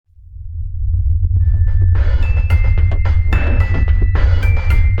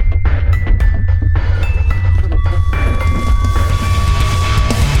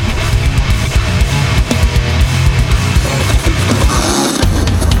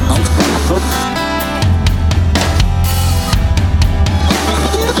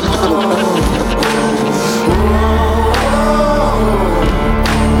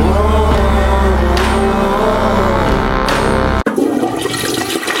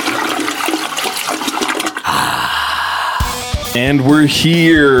And we're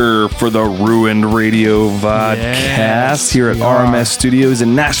here for the Ruined Radio Vodcast here at RMS Studios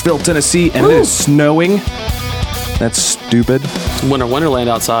in Nashville, Tennessee, and it is snowing. That's stupid. Winter wonderland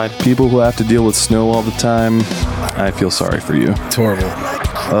outside. People who have to deal with snow all the time, I feel sorry for you. It's horrible.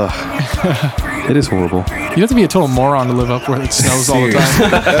 It is horrible. You have to be a total moron to live up where it snows all the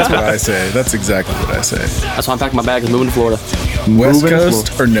time. That's what I say. That's exactly what I say. That's why I'm packing my bag and moving to Florida. West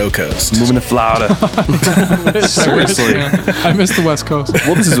Coast or no coast? Moving to Florida. Seriously. I miss the West Coast.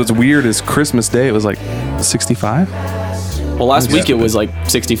 Well, this is what's weird is Christmas Day, it was like 65. Well, last week it was like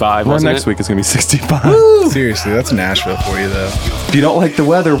 65, Well, wasn't next it? week it's going to be 65. Seriously, that's Nashville for you, though. If you don't like the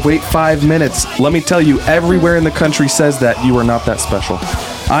weather, wait 5 minutes. Let me tell you, everywhere in the country says that you are not that special.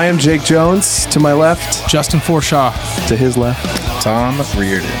 I am Jake Jones. To my left. Justin Forshaw. To his left. Tom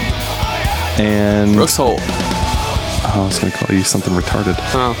Riordan. And Brooks Holt. I was going to call you something retarded.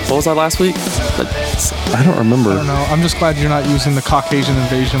 What was that last week? I don't remember. I don't know. I'm just glad you're not using the Caucasian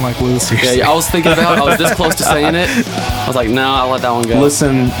invasion like Lou. Yeah, I was thinking about it. I was this close to saying it. I was like, no, I'll let that one go.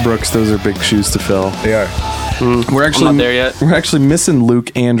 Listen, Brooks, those are big shoes to fill. They are. We're actually I'm not there yet. We're actually missing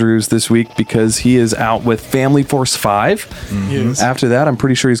Luke Andrews this week because he is out with Family Force 5. Yes. After that, I'm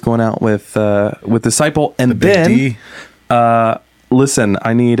pretty sure he's going out with Disciple, and Big then listen,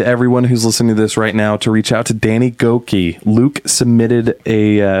 I need everyone who's listening to this right now to reach out to Danny Goki. Luke submitted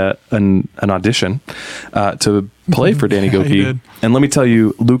an audition to play for Danny Yeah, he Goki. did. And let me tell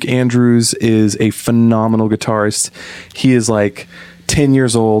you, Luke Andrews is a phenomenal guitarist. He is like 10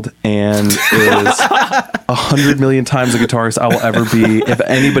 years old and is 100 million times the guitarist I will ever be. If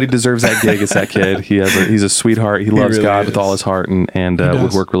anybody deserves that gig, it's that kid. He's a sweetheart. He loves really God is. with all his heart and does.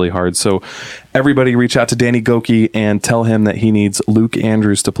 would work really hard. So everybody reach out to Danny Goki and tell him that he needs Luke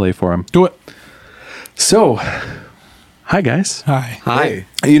Andrews to play for him. Do it. So, hi guys. Hi. Hi.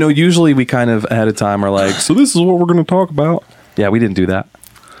 Hey. You know, usually we kind of ahead of time are like, so this is what we're going to talk about. Yeah, we didn't do that.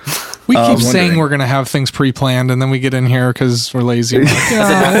 We keep wondering. saying we're going to have things pre-planned, and then we get in here because we're lazy. We're like,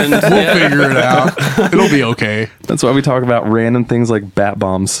 Hasn't happened we'll yet. figure it out. It'll be okay. That's why we talk about random things like bat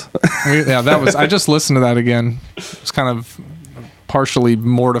bombs. Yeah, that was. I just listened to that again. I was kind of partially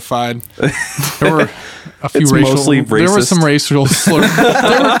mortified. There were a few It's racial. mostly There were some racist. racial slurs.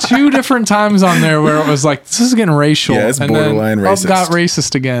 There were 2 different times on there where it was like, "This is getting racial." Yeah, it's and borderline then, racist. got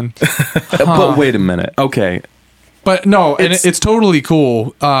racist again. But wait a minute. Okay. But no, and It's- it's totally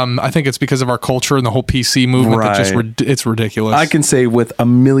cool. I think it's because of our culture and the whole PC movement. That just Right. it's ridiculous. I can say with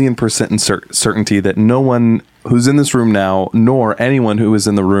 1,000,000% certainty that no one who's in this room now, nor anyone who was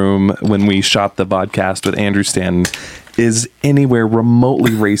in the room when we shot the podcast with Andrew Stanton, is anywhere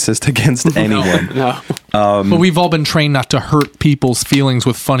remotely racist against anyone. No. but we've all been trained not to hurt people's feelings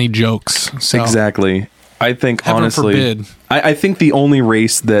with funny jokes. So. Exactly. I think Heaven honestly, forbid. I think the only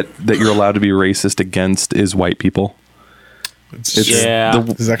race that you're allowed to be racist against is white people. It's Yeah.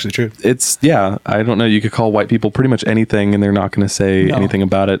 This is actually true. I don't know. You could call white people pretty much anything, and they're not going to say No. anything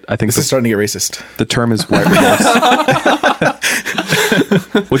about it. I think This is starting to get racist. the term is white remorse.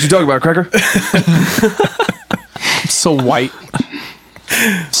 What you talking about, Cracker? So white.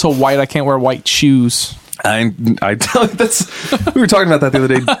 So white, I can't wear white shoes. I tell you, we were talking about that the other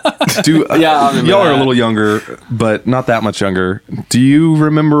day. Yeah, I remember y'all are a that. little younger, but not that much younger. Do you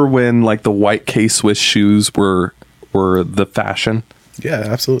remember when like the white K-Swiss shoes were the fashion? Yeah,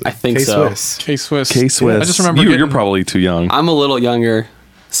 absolutely. I think so. K-Swiss. K-Swiss. K-Swiss. I just remember you're getting- probably too young. I'm a little younger,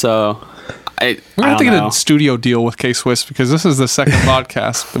 so We're gonna have to get a studio deal with K-Swiss because this is the second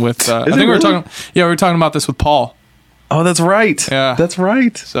podcast with. I think it we were really? talking. Yeah, we were talking about this with Paul. Oh, that's right. Yeah. That's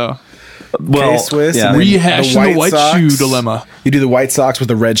right. So Well, K-Swiss. yeah. and then rehashing the white socks. shoe dilemma. You do the white socks with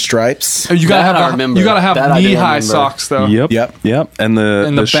the red stripes. You gotta That I have remember. you gotta have That I do knee-high remember. socks though. Yep. And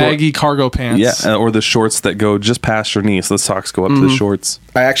And the short- baggy cargo pants. Yeah, or the shorts that go just past your knee, so the socks go up to the shorts.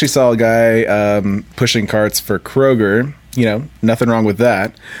 I actually saw a guy pushing carts for Kroger. You know, nothing wrong with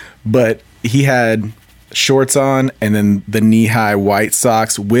that. But he had shorts on and then the knee-high white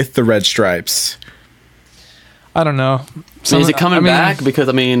socks with the red stripes. I don't know. I mean, is it coming back? Because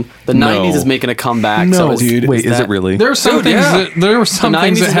I mean, the No. 90s is making a comeback. No, so dude. Wait, is that- it really? There were some Dude, things yeah. that there were some The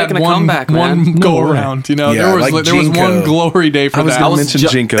things 90s that is had making a one comeback, one man. go No way. around. You know, Yeah, there was like there was Jnco. one glory day for I was that. going to was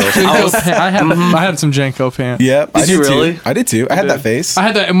mention ju- Jnco. I had some Jnco pants. Yep. Did I you did really? Too. I did too. I had that face. I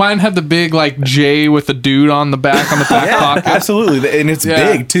had that. Mine had the big like J with the dude on the back yeah, pocket. absolutely. And it's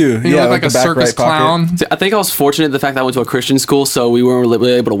Yeah. big too. You yeah, look like a the back circus right pocket. clown. I think I was fortunate the fact that I went to a Christian school, so we weren't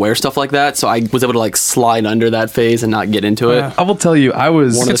really able to wear stuff like that. So I was able to like slide under that phase and not get into it. Yeah. I will tell you, I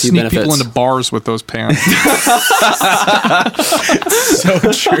was One of the few Sneak people benefits. into bars with those pants. So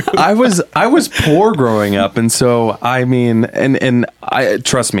true. I was poor growing up, and so I mean, and I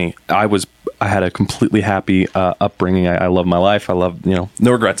trust me, I had a completely happy upbringing. I love my life. I love, no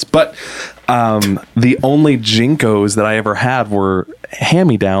regrets. But the only Jncos that I ever had were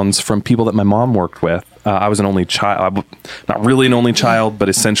hand-me-downs from people that my mom worked with. I was an only child, not really an only child, but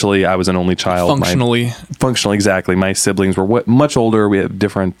essentially I was an only child. Functionally, Exactly. My siblings were much older. We had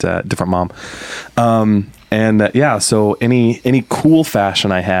different mom. So any cool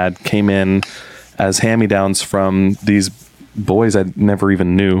fashion I had came in as hand-me-downs from these boys I never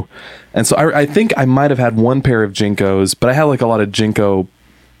even knew. And so I think I might have had one pair of Jncos, but I had like a lot of Jnco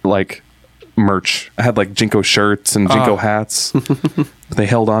like merch. I had like Jnco shirts and Jnco hats. They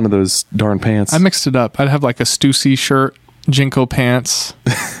held on to those darn pants. I mixed it up. I'd have like a Stussy shirt, Jnco pants.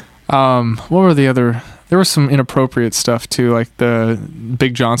 What were the other? There was some inappropriate stuff too, like the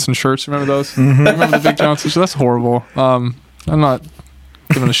Big Johnson shirts. Remember those? Remember the Big Johnson shirts? That's horrible. I'm not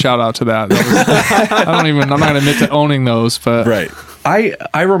giving a shout out to that. I'm not going to admit to owning those, but Right.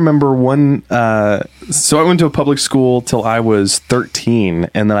 I remember one. So I went to a public school till I was 13,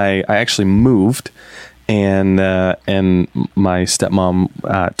 and then I actually moved, and my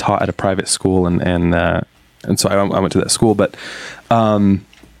stepmom taught at a private school, and so I went to that school. But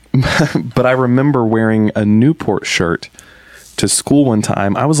but I remember wearing a Newport shirt to school one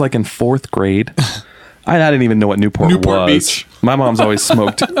time. I was like in 4th grade. I didn't even know what Newport was. Beach. My mom's always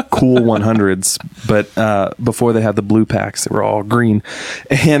smoked cool 100s, but before they had the blue packs, they were all green.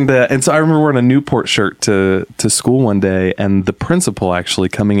 And so I remember wearing a Newport shirt to school one day, and the principal actually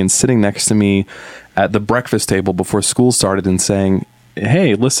coming and sitting next to me at the breakfast table before school started and saying,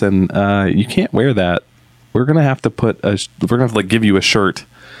 "Hey, listen, you can't wear that. We're gonna have to give you a shirt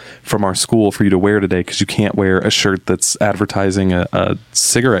from our school for you to wear today, because you can't wear a shirt that's advertising a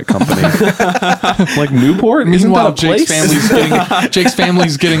cigarette company." Like Newport? Isn't that a place? Jake's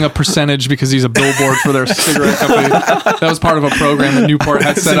family's getting a percentage because he's a billboard for their cigarette company. That was part of a program that Newport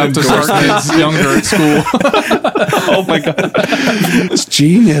had set up to start kids younger at school. Oh my god, it's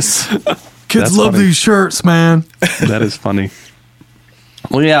genius. Kids That's love funny. these shirts, man. That is funny.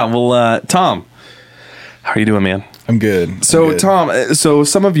 Well, yeah. Well, Tom, how are you doing, man? I'm good. So I'm good. Tom, so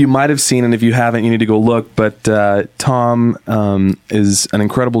some of you might have seen, and if you haven't, you need to go look. But Tom is an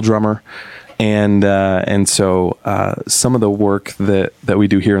incredible drummer, and so some of the work that we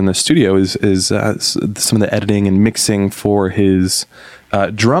do here in the studio is some of the editing and mixing for his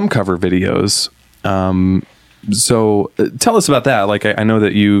drum cover videos. So tell us about that. Like I know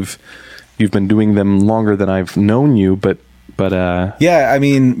that you've been doing them longer than I've known you, but yeah, I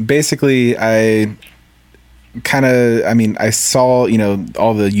mean, basically, I saw,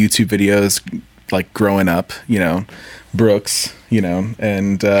 all the YouTube videos like growing up, Brooks,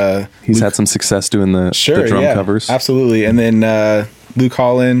 and he's had some success doing the drum covers. Absolutely. And then Luke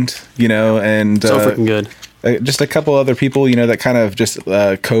Holland, and So freaking good. just a couple other people, that kind of just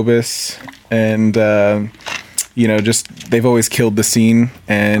Cobus, and just they've always killed the scene.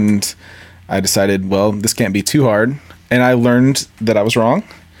 And I decided, well, this can't be too hard. And I learned that I was wrong.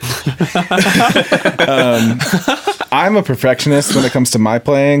 I'm a perfectionist when it comes to my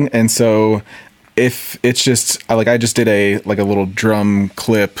playing, and so if it's just I just did a little drum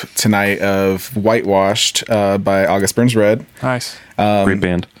clip tonight of Whitewashed by August Burns Red. Nice. Great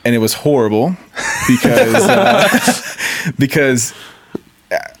band. And it was horrible because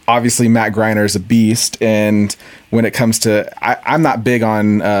obviously Matt Greiner is a beast, and when it comes to I'm not big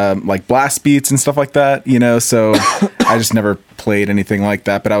on like blast beats and stuff like that, so I just never played anything like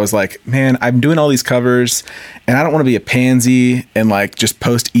that. But I was like, man, I'm doing all these covers and I don't want to be a pansy and like just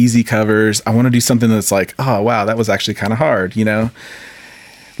post easy covers. I want to do something that's like, oh wow, that was actually kind of hard,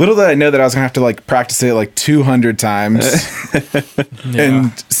 Little did I know that I was gonna have to like practice it like 200 times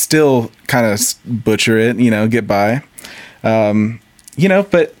and still kind of butcher it, get by.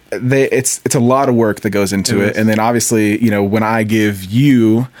 But it's a lot of work that goes into it. And then obviously, when I give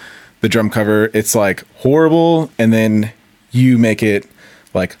you the drum cover, it's like horrible. And then you make it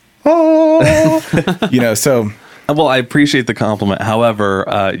like, oh, so. Well, I appreciate the compliment.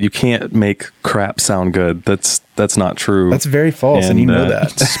 However, you can't make crap sound good. That's not true. That's very false. And you know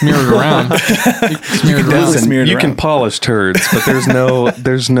that. Smear it around. Listen, you can polish turds, but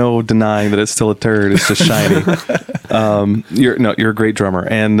there's no denying that it's still a turd. It's just shiny. You're a great drummer,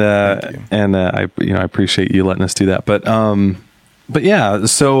 and I appreciate you letting us do that. But yeah,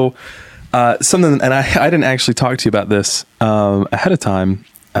 so something, and I didn't actually talk to you about this ahead of time.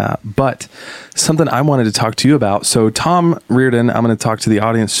 But something I wanted to talk to you about. So Tom Riordan, I'm going to talk to the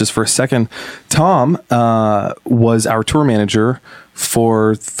audience just for a second. Tom was our tour manager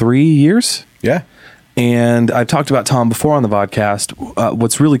for 3 years. Yeah. And I've talked about Tom before on the podcast.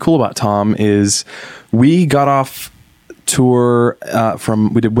 What's really cool about Tom is we got off tour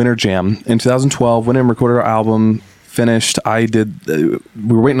we did Winter Jam in 2012, went and recorded our album, finished. We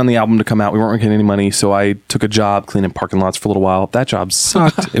were waiting on the album to come out. We weren't getting any money, so I took a job cleaning parking lots for a little while. That job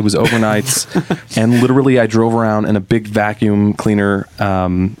sucked. It was overnights, and literally I drove around in a big vacuum cleaner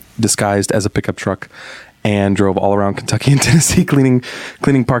disguised as a pickup truck and drove all around Kentucky and Tennessee cleaning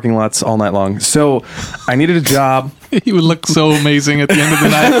parking lots all night long. So I needed a job. He would look so amazing at the end of the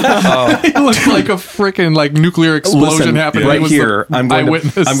night. He looked like a freaking nuclear explosion happened. Right here. I'm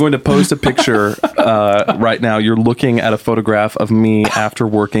going to post a picture right now. You're looking at a photograph of me after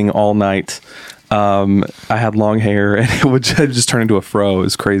working all night. I had long hair and it would just turn into a fro. It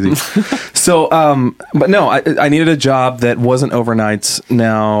was crazy. So, but no, I needed a job that wasn't overnights.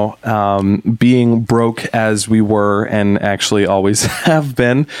 Now, being broke as we were and actually always have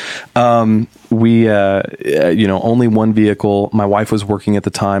been, we, only one vehicle. My wife was working at the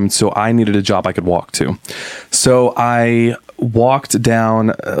time, so I needed a job I could walk to. So I walked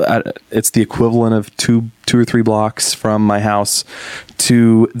down, it's the equivalent of two or three blocks from my house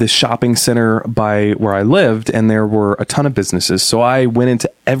to the shopping center by where I lived, and there were a ton of businesses. So I went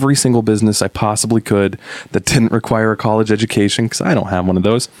into every single business I possibly could that didn't require a college education, because I don't have one of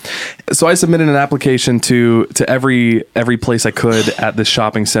those. So I submitted an application to every place I could at this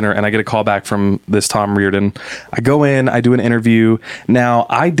shopping center, and I get a call back from this Tom Riordan. I go in, I do an interview. Now,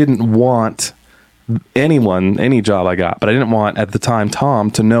 I didn't want any job I got, but I didn't want at the time Tom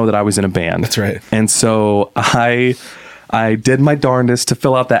to know that I was in a band. That's right. And so I did my darndest to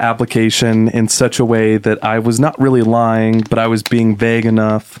fill out the application in such a way that I was not really lying, but I was being vague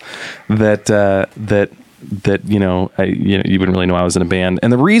enough that you wouldn't really know I was in a band.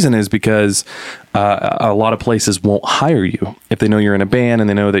 And the reason is because a lot of places won't hire you if they know you're in a band and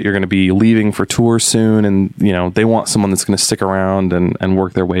they know that you're going to be leaving for tour soon, and they want someone that's going to stick around and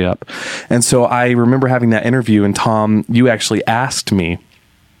work their way up. And so I remember having that interview, and Tom, you actually asked me,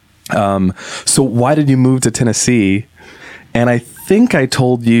 so why did you move to Tennessee? And I think I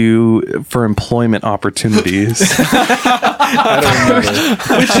told you for employment opportunities. I don't remember.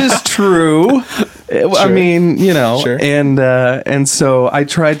 Which is true. Sure. I mean, Sure. and so I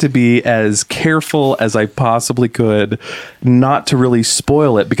tried to be as careful as I possibly could not to really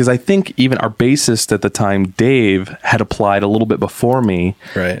spoil it, because I think even our bassist at the time, Dave, had applied a little bit before me,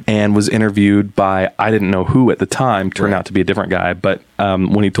 right, and was interviewed by, I didn't know who at the time, turned out to be a different guy, but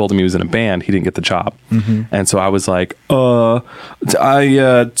when he told him he was in a band, he didn't get the job. Mm-hmm. And so I was like, I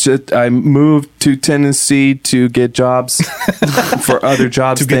moved to Tennessee to get jobs for other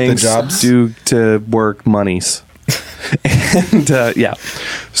jobs, to work monies. And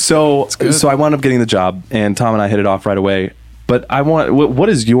so I wound up getting the job, and Tom and I hit it off right away. But what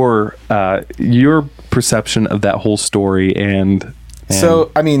is your perception of that whole story? And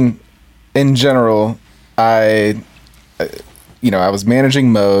so, I mean, in general, I was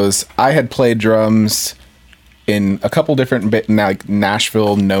managing Moe's. I had played drums in a couple different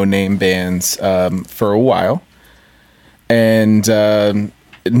Nashville no-name bands for a while, and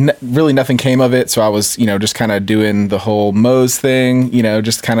really nothing came of it. So I was, just kind of doing the whole Moe's thing,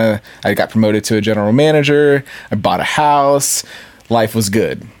 I got promoted to a general manager. I bought a house. Life was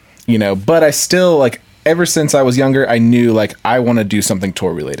good, but I still, ever since I was younger, I knew, I want to do something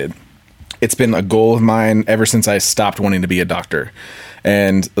tour related. It's been a goal of mine ever since I stopped wanting to be a doctor.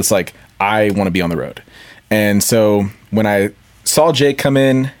 And it's I want to be on the road. And so when I saw Jake come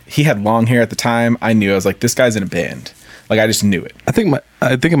in, he had long hair at the time. I knew, I was like, this guy's in a band. I just knew it. I think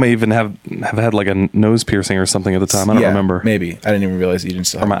I may even have had a nose piercing or something at the time. I don't remember. Maybe. I didn't even realize you didn't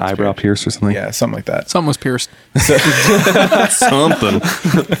still have my eyebrow pierced or something. Yeah, something like that. Something was pierced. Something.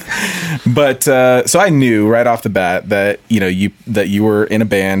 But so I knew right off the bat that you were in a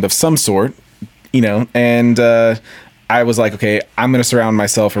band of some sort, and I was like, okay, I'm going to surround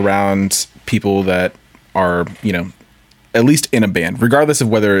myself around people that are, at least in a band, regardless of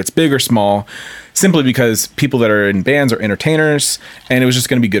whether it's big or small, simply because people that are in bands are entertainers, and it was just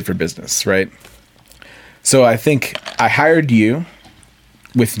going to be good for business, right? So I think I hired you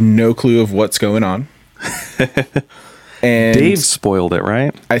with no clue of what's going on. And Dave spoiled it,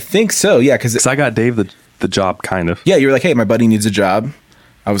 right? I think so, yeah. Because I got Dave the job, kind of. Yeah, you were like, hey, my buddy needs a job.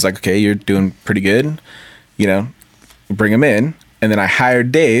 I was like, okay, you're doing pretty good. Bring him in. And then I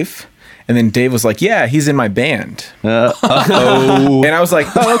hired Dave. And then Dave was like, yeah, he's in my band. Oh. And I was like,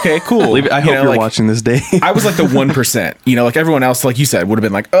 oh, okay, cool. I hope you're watching this, Dave. I was like the 1%, like everyone else, like you said, would have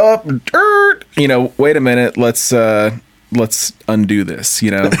been like, wait a minute. Let's undo this,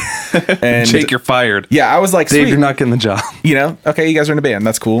 and Jake, you're fired. Yeah. I was like, Dave, sweet. you're not getting the job. Okay, you guys are in a band.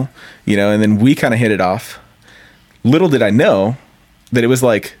 That's cool. And then we kind of hit it off. Little did I know that it was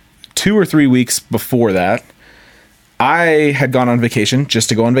like 2 or 3 weeks before that, I had gone on vacation just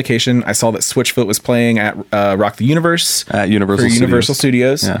to go on vacation. I saw that Switchfoot was playing at Rock the Universe at Universal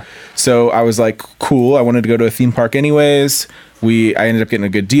Studios. Yeah. So I was like, cool. I wanted to go to a theme park anyways. I ended up getting a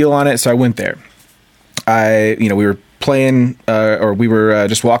good deal on it, so I went there. We were playing, or we were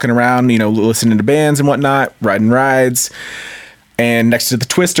just walking around, listening to bands and whatnot, riding rides. And next to the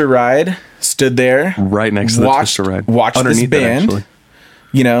Twister ride, stood there, right next to the Twister ride, watched underneath this band,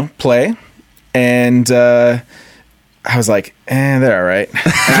 play, and I was like, they're all right. And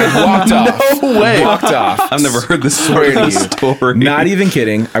I walked off. No way. Walked off. I've never heard this story. Not even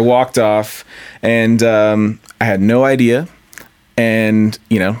kidding. I walked off, and I had no idea, and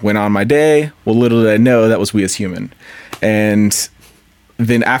went on my day. Well, little did I know that was We As Human. And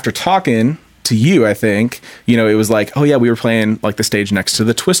then after talking to you, I think, it was like, oh yeah, we were playing like the stage next to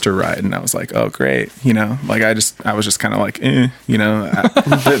the Twister ride. And I was like, oh great. Like I was just kind of like,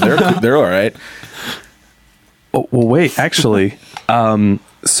 they're all right. Oh, well, wait, actually,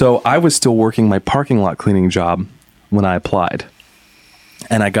 so I was still working my parking lot cleaning job when I applied,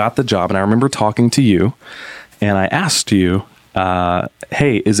 and I got the job. And I remember talking to you, and I asked you,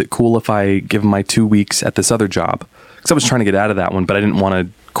 hey, is it cool if I give my 2 weeks at this other job? Because I was trying to get out of that one, but I didn't want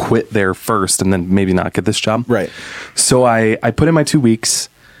to quit there first and then maybe not get this job. Right. So I put in my 2 weeks,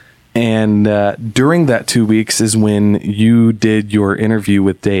 and during that 2 weeks is when you did your interview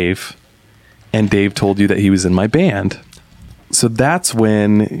with Dave, and Dave told you that he was in my band. So that's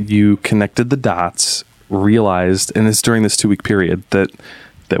when you connected the dots, realized, and it's during this 2 week period, that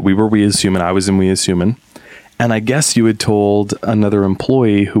we were We As Human, I was in We As Human. And I guess you had told another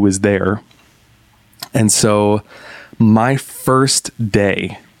employee who was there. And so my first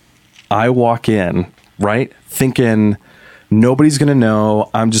day, I walk in, right, thinking nobody's going to know.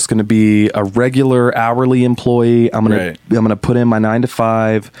 I'm just going to be a regular hourly employee. I'm going to put in my 9 to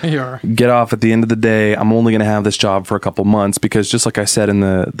 5, get off at the end of the day. I'm only going to have this job for a couple months because, just like I said in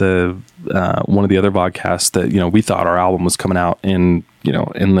the one of the other podcasts, that we thought our album was coming out in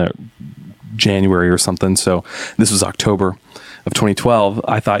the January or something. So this was October of 2012.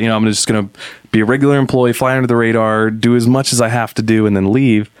 I thought, I'm just going to be a regular employee, fly under the radar, do as much as I have to do, and then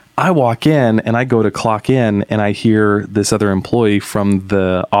leave. I walk in and I go to clock in, and I hear this other employee from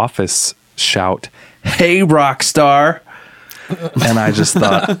the office shout, "Hey, rock star." And I just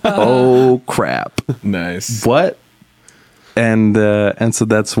thought, oh crap. Nice. What? And so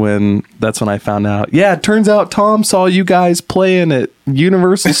that's when I found out. Yeah, it turns out Tom saw you guys playing at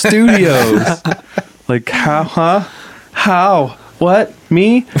Universal Studios. Like, how? Huh? How? What?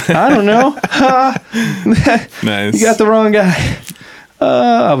 Me? I don't know. Nice. You got the wrong guy.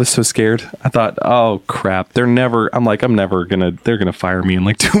 I was so scared. I thought, oh crap, they're never gonna fire me in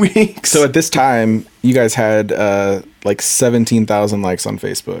like 2 weeks. So at this time, you guys had like 17,000 likes on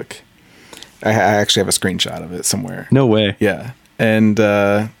Facebook. I actually have a screenshot of it somewhere. No way. Yeah. And we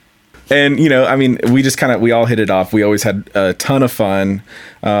all hit it off. We always had a ton of fun.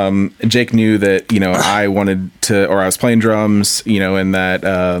 Jake knew that, I wanted to, or I was playing drums, and that,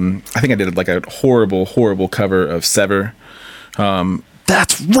 I think I did like a horrible, horrible cover of Sever.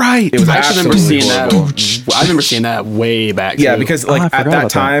 That's right. It was I remember seeing horrible. that. I remember seeing that way back. Yeah, too. because I at forgot that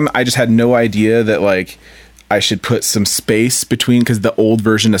about time, I just had no idea that like I should put some space between, because the old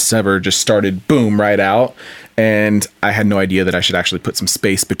version of Sever just started boom right out, and I had no idea that I should actually put some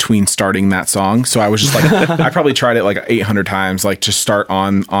space between starting that song. So I was just like, I probably tried it like 800 times, like to start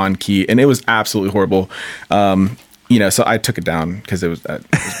on key, and it was absolutely horrible. So I took it down because it was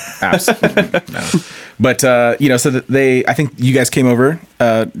absolutely no. But so that I think you guys came over,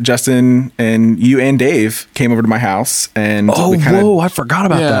 Justin and you and Dave came over to my house, and I forgot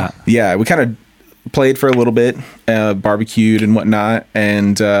about that. Yeah, we kind of played for a little bit, barbecued and whatnot,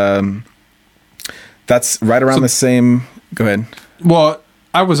 and that's right around the same. Go ahead. Well,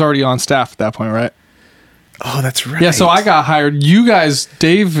 I was already on staff at that point, right? Oh, that's right. Yeah, so I got hired. You guys,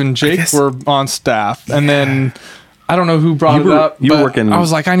 Dave and Jake, were on staff, and then I don't know who brought it up. You were working. I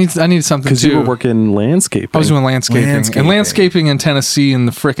was like, I need something because you were working landscaping. I was doing landscaping. And landscaping in Tennessee in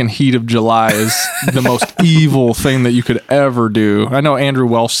the freaking heat of July is the most evil thing that you could ever do. I know Andrew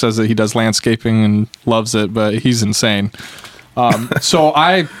Welsh says that he does landscaping and loves it, but he's insane. So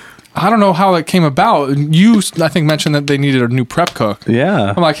I I don't know how it came about. You, I think, mentioned that they needed a new prep cook.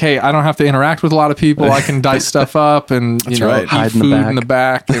 Yeah. I'm like, hey, I don't have to interact with a lot of people. I can dice stuff up and right. eat Hide food in the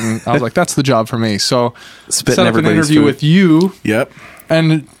back. And I was like, that's the job for me. So Spit set in up an everybody's interview food. with you, Yep.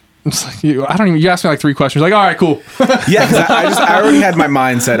 and it's like you asked me like 3 questions. Like, all right, cool. Yeah, 'cause I already had my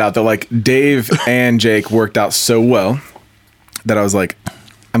mind set out that like Dave and Jake worked out so well that I was like,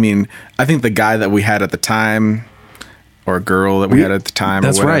 I mean, I think the guy that we had at the time, or a girl that we had at the time,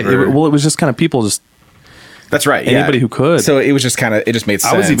 That's or right. whatever. It was just kind of people just That's right. anybody who could. So it was just kind of, it just made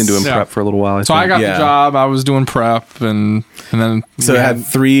sense. I was even doing Yeah. prep for a little while. So I got Yeah. the job. I was doing prep, and then So we I had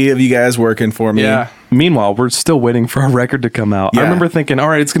 3 of you guys working for me. yeah. Meanwhile, we're still waiting for our record to come out. Yeah. I remember thinking, all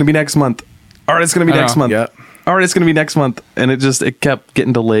right, it's going to be next month. All right, it's going to be I next know. month. Yep. All right, it's going to be next month. And it kept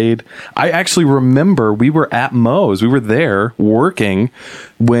getting delayed. I actually remember we were at Moe's. We were there working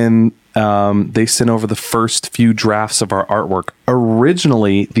when they sent over the first few drafts of our artwork.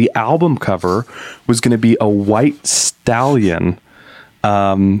 Originally, the album cover was going to be a white stallion.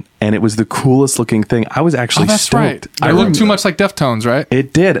 And it was the coolest looking thing. I was actually Oh, that's stoked. right. I It looked rem- too much like Deftones, right?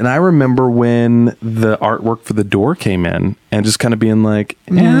 It did. And I remember when the artwork for the door came in and just kind of being like,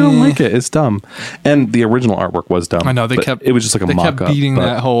 I don't like it. It's dumb. And the original artwork was dumb. I know they but kept. it was just like a they mock kept up. beating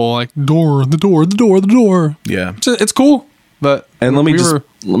that whole like door. Yeah. It's cool, but And let me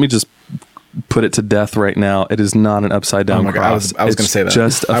were- just put it to death right now. It is not an upside down Oh my God. cross. I was going to It's say that.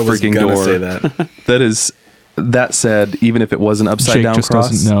 just a I was freaking gonna door. say that. That said, even if it was an upside Jake down just cross,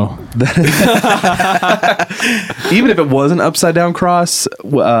 doesn't know. even if it was an upside down cross,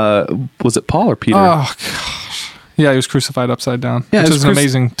 was it Paul or Peter? Oh gosh, yeah, he was crucified upside down. Yeah, which it was is an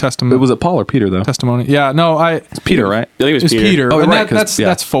amazing testimony. Was it Paul or Peter though? testimony. Yeah, no, It's Peter, right? I think it was it's Peter. Peter. Oh, and right, 'cause-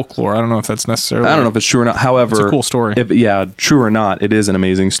 that's folklore. I don't know if that's necessarily. I don't know if it's true or not. However, It's a cool story. True or not, it is an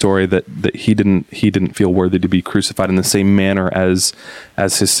amazing story that he didn't feel worthy to be crucified in the same manner as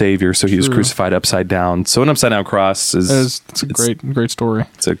his savior. So he was True. crucified upside down. So an upside down cross is It's a great story.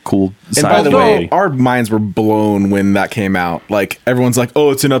 it's a cool And sign by of the the way, way. our minds were blown when that came out. Like everyone's like, "Oh,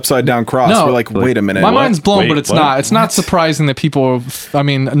 it's an upside down cross." No. We're like, "Wait a minute." My what? mind's blown, Wait, but it's what? not. It's not surprising that people. I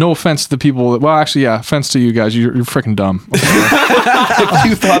mean, no offense to the people. Well, actually, yeah, offense to you guys. You're freaking dumb. If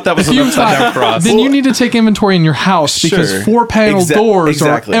you thought that was an You upside down thought- cross, Then you need to take inventory in your house because Sure. 4-panel doors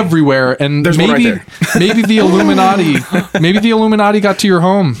Exactly. are everywhere, and There's one right maybe there. maybe the Illuminati got to your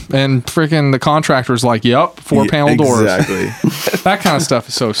home, and freaking the contractor's like, "Yep, 4-panel doors." Exactly. That kind of stuff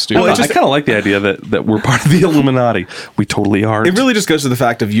is so stupid. I kind of like the idea that we're part of the Illuminati. We totally are. It really just goes to the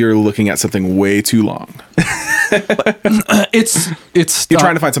fact of you're looking at something way too long. It's You're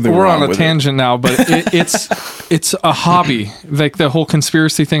trying to find something We're wrong on a with it. tangent now, but it's a hobby. Like the whole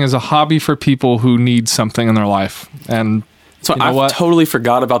conspiracy thing is a hobby for people who need something in their life. And So you know I what? totally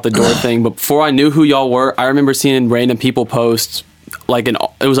forgot about the door thing, but before I knew who y'all were, I remember seeing random people post like it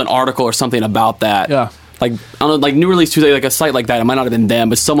was an article or something about that. Yeah. Like I don't know, like New Release Tuesday, like a site like that. It might not have been them,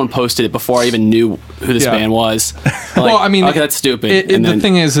 but someone posted it before I even knew who this Yeah. band was. Like, Well, I mean, okay, that's stupid. The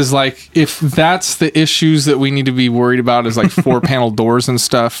thing is like if that's the issues that we need to be worried about is like 4-panel doors and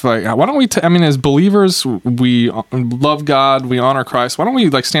stuff. Like, why don't we? I mean, as believers, we love God, we honor Christ. Why don't we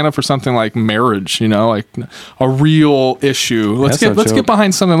like stand up for something like marriage? You know, like a real issue. Let's That's no get joke.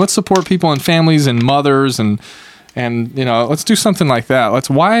 behind something. Let's support people and families and mothers and you know, let's do something like that.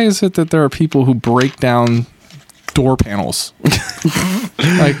 Why is it that there are people who break down door panels?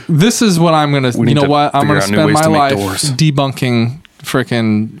 Like, this is what I'm gonna. We need You know to what? I'm figure gonna out new spend ways my to make life doors. debunking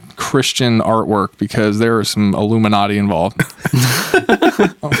freaking Christian artwork because there is some Illuminati involved.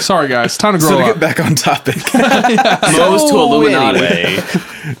 Oh, sorry, guys. Time to grow So to up. get back on topic. Moe's to Illuminati.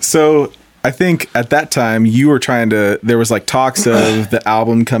 So I think at that time you were there was like talks of the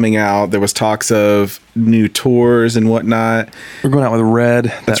album coming out. There was talks of new tours and whatnot. We're going out with Red.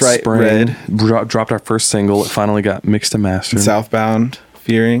 That's right, Spring. Dropped our first single. It finally got mixed and mastered. Southbound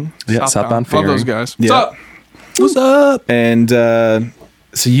Fearing. Yeah, Southbound Fearing. Love those guys. Yeah. What's up? What's up? And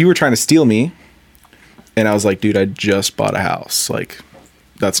so you were trying to steal me. And I was like, dude, I just bought a house. Like,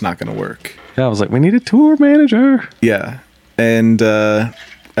 that's not going to work. Yeah, I was like, we need a tour manager. Yeah. And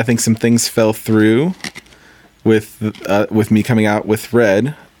I think some things fell through with me coming out with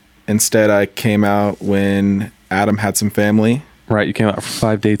Red. Instead, I came out when Adam had some family. Right, you came out for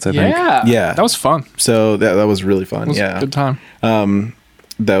 5 dates, I think. Yeah. Yeah. That was fun. So that was really fun. It was Yeah. a good time.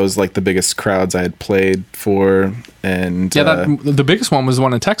 that was like the biggest crowds I had played for. And Yeah, the biggest one was the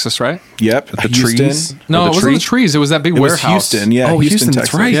one in Texas, right? yep, The Houston. trees. No, Or it the wasn't tree? the trees. It was that big It was warehouse. Houston. Yeah, Oh, Houston, that's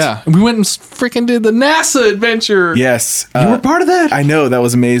Texas. right. Yeah, and we went and freaking did the NASA adventure. Yes, You were part of that. I know, that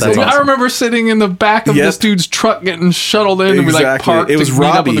was amazing. That's I remember sitting in the back of Yep. this dude's truck getting shuttled in, and we like Exactly. parked It was to meet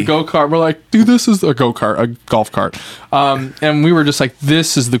up with the Robbie. go-kart. We're like, dude, this is a go-kart, a golf cart. And we were just like,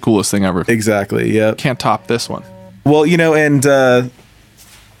 this is the coolest thing ever. Exactly. Yep. Can't top this one. Well, and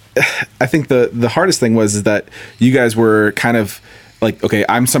I think the hardest thing was that you guys were kind of like, okay,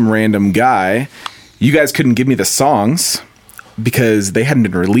 I'm some random guy. You guys couldn't give me the songs because they hadn't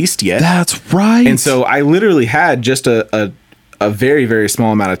been released yet. That's right. And so I literally had just a very, very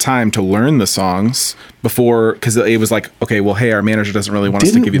small amount of time to learn the songs before, because it was like, okay, well, hey, our manager doesn't really want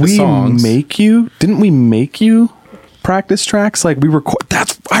us to give you the songs. Didn't we make you practice tracks? Like we record.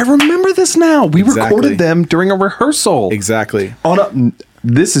 I remember this now. We Exactly. recorded them during a rehearsal. Exactly.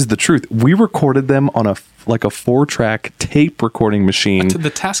 This is the truth. We recorded them on a 4-track tape recording machine To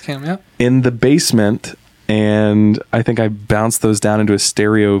the Tascam, yeah. in the basement. And I think I bounced those down into a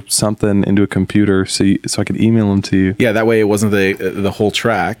stereo something into a computer so I could email them to you. Yeah, that way it wasn't the whole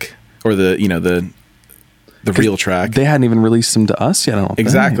track or the real track. They hadn't even released them to us yet. I don't think.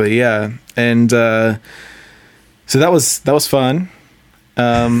 Exactly. Yeah. And so that was fun.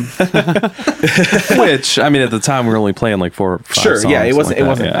 Which I mean, at the time we were only playing like 4 or 5 Sure. songs, Yeah. It something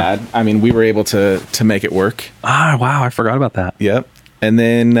wasn't like that. bad. I mean, we were able to make it work. Ah, wow! I forgot about that. Yep. And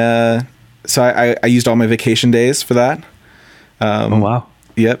then so I used all my vacation days for that. Oh wow!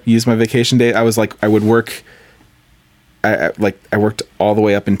 Yep. Used my vacation day. I was like, I would work. I worked all the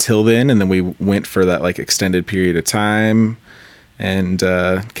way up until then, and then we went for that like extended period of time, and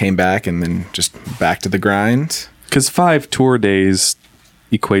came back, and then just back to the grind. Because 5 tour days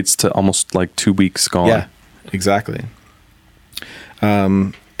equates to almost like 2 weeks gone. Yeah, exactly.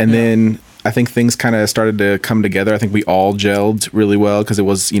 And then I think things kind of started to come together. I think we all gelled really well because it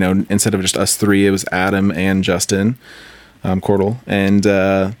was, instead of just us 3, it was Adam and Justin Cordell. And,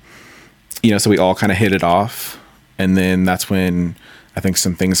 so we all kind of hit it off. And then that's when I think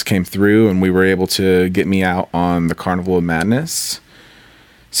some things came through and we were able to get me out on the Carnival of Madness.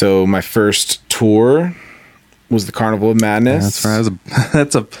 So my first tour was the Carnival of Madness. That's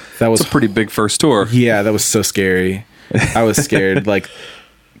right. That was a pretty big first tour. Yeah, that was so scary. I was scared,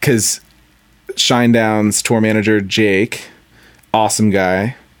 because Shinedown's tour manager, Jake, awesome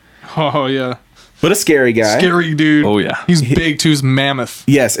guy, Oh, yeah. but a scary guy. Scary dude. Oh, yeah. He's big too. He's mammoth.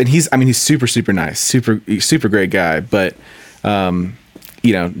 Yes, and he's super, super nice, super great guy. But,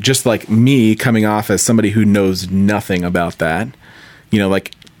 just like me coming off as somebody who knows nothing about that,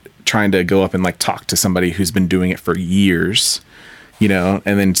 trying to go up and talk to somebody who's been doing it for years, and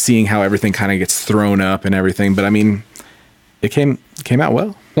then seeing how everything kind of gets thrown up and everything. But I mean, it came out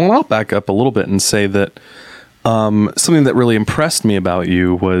well. Well, I'll back up a little bit and say that something that really impressed me about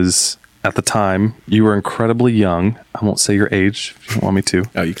you was at the time you were incredibly young. I won't say your age if you don't want me to.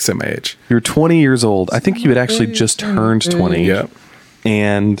 Oh, you can say my age. You were 20 years old. I think you had actually just turned 20. Yep.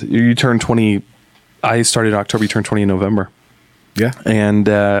 And you turned 20. I started in October. You turned 20 in November. Yeah. And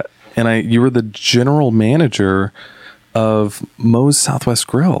you were the general manager of Moe's Southwest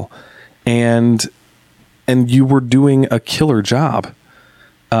Grill, and you were doing a killer job.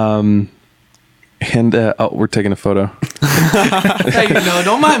 We're taking a photo. Hey, no,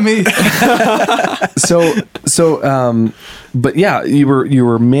 don't mind me. But yeah, you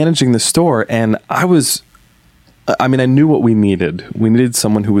were managing the store, and I knew what we needed. We needed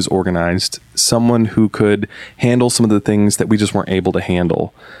someone who was organized, someone who could handle some of the things that we just weren't able to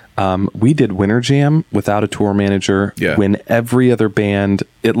handle. We did Winter Jam without a tour manager, when every other band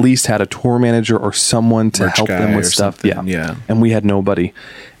at least had a tour manager or someone to Merch help them guy with or stuff. something, yeah. And we had nobody.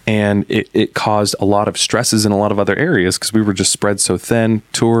 And it caused a lot of stresses in a lot of other areas because we were just spread so thin.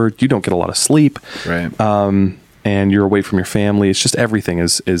 Tour, you don't get a lot of sleep. Right. And you're away from your family. It's just everything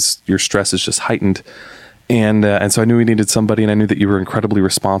is your stress is just heightened. And so I knew we needed somebody, and I knew that you were incredibly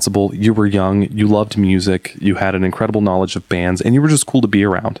responsible. You were young. You loved music. You had an incredible knowledge of bands, and you were just cool to be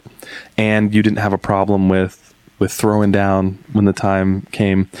around. And you didn't have a problem with throwing down when the time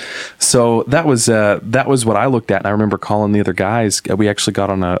came. So that was what I looked at. And I remember calling the other guys. We actually got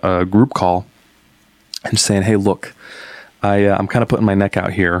on a group call and saying, "Hey, look, I'm kind of putting my neck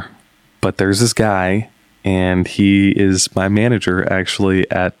out here, but there's this guy, and he is my manager actually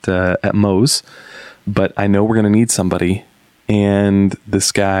at Moe's. But I know we're going to need somebody, and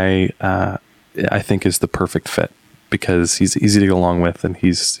this guy I think is the perfect fit because he's easy to go along with, and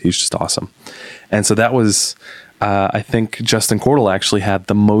he's just awesome." And so that was, I think Justin Cordell actually had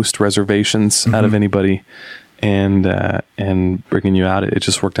the most reservations out of anybody, and bringing you out. It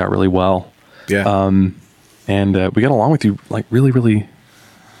just worked out really well. Yeah. And we got along with you like really, really,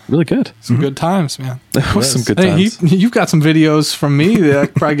 really good. Some good times, man. That was some good Hey, times. you've got some videos from me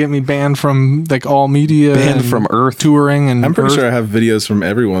that probably get me banned from like all media, Banned and from Earth. touring, and I'm pretty Earth. sure I have videos from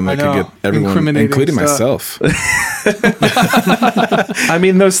everyone that I know. could get everyone, Incriminating including stuff. myself. I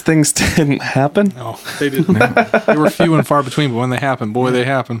mean, those things didn't happen. No, they didn't. They were few and far between, but when they happen, boy, they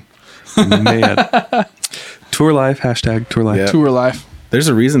happen. Man. Tour life, hashtag tour life. Yeah. Tour life. There's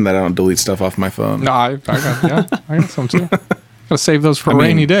a reason that I don't delete stuff off my phone. No, I got some too. Gotta save those for a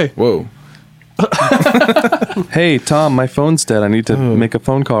rainy day. Whoa. Hey, Tom, my phone's dead. I need to make a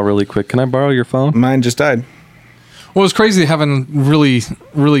phone call really quick. Can I borrow your phone? Mine just died. Well, it's crazy having really,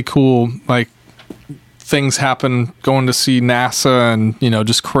 really cool like things happen. Going to see NASA and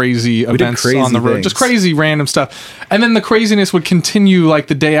just crazy did events crazy on the road, things. just crazy random stuff. And then the craziness would continue like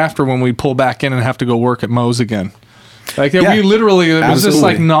the day after when we'd pull back in and have to go work at Moe's again. Like Yeah, we literally, it was just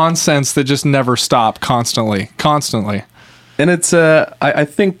like absolutely. nonsense that just never stopped. Constantly. And it's I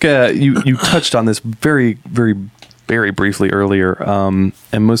think you touched on this very, very, very briefly earlier, and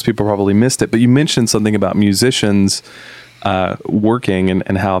most people probably missed it, but you mentioned something about musicians working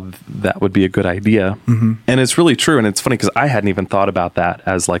and how that would be a good idea. Mm-hmm. And it's really true. And it's funny because I hadn't even thought about that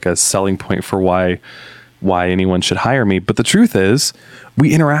as like a selling point for why anyone should hire me. But the truth is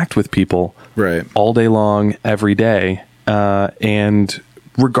we interact with people Right. all day long, every day. And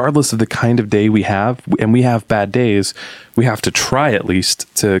regardless of the kind of day we have, and we have bad days, we have to try at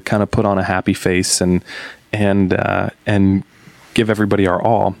least to kind of put on a happy face and give everybody our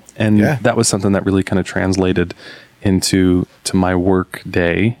all. And Yeah. that was something that really kind of translated into my work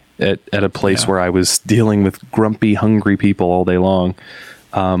day at a place where I was dealing with grumpy, hungry people all day long,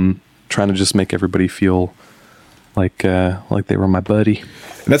 trying to just make everybody feel like they were my buddy.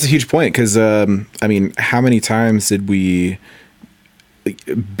 And that's a huge point because, I mean, how many times did we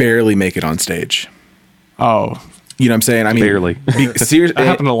barely make it on stage? Oh, You know what I'm saying? I mean, Barely. Seriously, that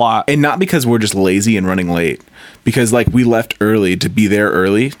happened a lot. and not because we're just lazy and running late, because like we left early to be there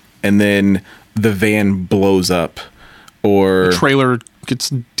early, and then the van blows up, or Trailer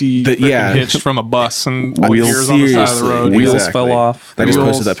gets yeah. hitched from a bus and Wheels- appears on the side of the seriously. road. Wheels Exactly. fell off. I just Wheels.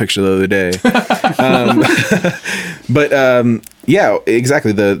 posted that picture the other day. Yeah,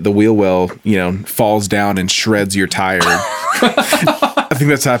 exactly. The wheel well, falls down and shreds your tire. I think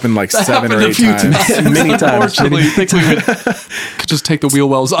that's happened like 7 or 8 times. Many times. Unfortunately, I think we could just take the wheel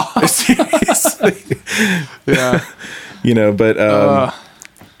wells off. Seriously. Yeah. But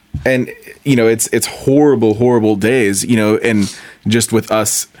and it's horrible days, and just with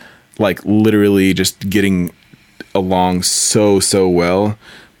us like literally just getting along so well,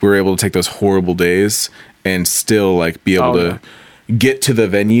 we're able to take those horrible days and still like be able to get to the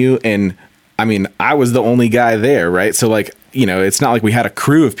venue. And I mean, I was the only guy there, right? So like, it's not like we had a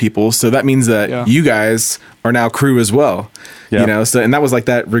crew of people, so that means that you guys are now crew as well. Yeah. So and that was like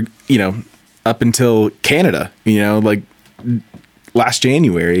that up until Canada, like last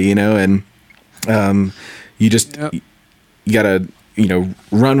January, and you just you gotta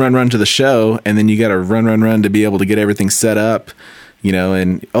run to the show, and then you gotta run to be able to get everything set up,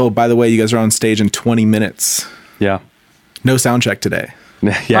 and oh, by the way, you guys are on stage in 20 minutes. Yeah. No sound check today.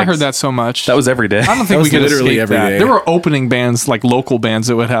 Yeah, I heard that so much. That was every day. I don't think was we could literally escape every that. day. There were opening bands, like local bands,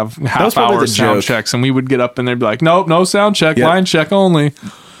 that would have was half probably hour the sound joke. checks, and we would get up and they'd be like, "Nope, no sound check, Yeah. line check only."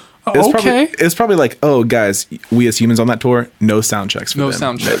 It was probably like, oh, guys, we as humans on that tour, no sound checks for No them.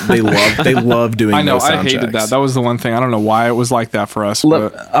 sound check. They love doing. I know. No sound I hated checks. that. That was the one thing. I don't know why it was like that for us.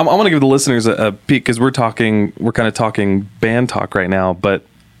 But I want to give the listeners a peek because we're kind of talking band talk right now, but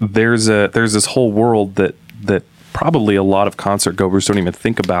there's this whole world that probably a lot of concert goers don't even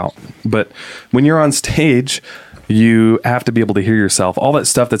think about. But when you're on stage, you have to be able to hear yourself. All that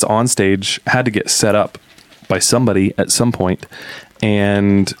stuff that's on stage had to get set up by somebody at some point.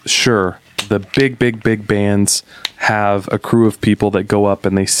 And sure, the big bands have a crew of people that go up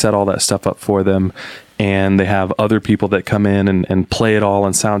and they set all that stuff up for them. And they have other people that come in and play it all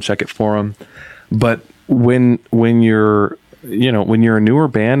and sound check it for them. But when you're a newer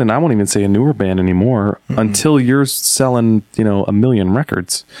band, and I won't even say a newer band anymore, until you're selling, 1 million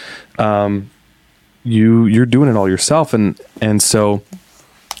records, you're doing it all yourself. And so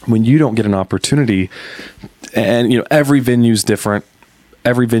when you don't get an opportunity, and, every venue's different,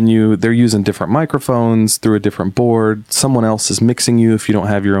 every venue, they're using different microphones through a different board. Someone else is mixing you if you don't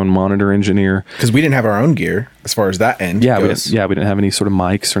have your own monitor engineer. because we didn't have our own gear as far as that end. Yeah, goes. we didn't have any sort of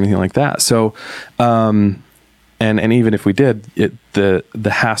mics or anything like that. So, and even if we did, the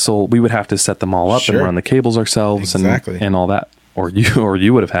hassle, we would have to set them all up Sure. and run the cables ourselves Exactly. and all that, or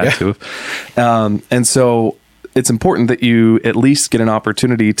you would have had to. And so it's important that you at least get an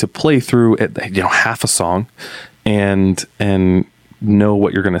opportunity to play through it, half a song and know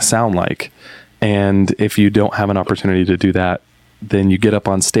what you're going to sound like. And if you don't have an opportunity to do that, then you get up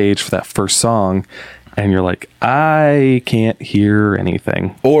on stage for that first song and you're like, I can't hear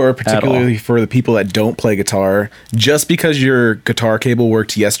anything. Or particularly for the people that don't play guitar, just because your guitar cable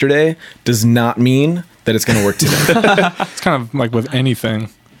worked yesterday does not mean that it's going to work today. It's kind of like with anything.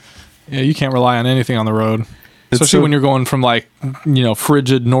 Yeah, you can't rely on anything on the road. Especially when you're going from like,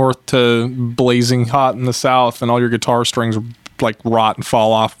 frigid north to blazing hot in the south and all your guitar strings like rot and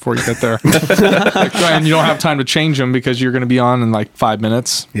fall off before you get there. And you don't have time to change them because you're going to be on in like 5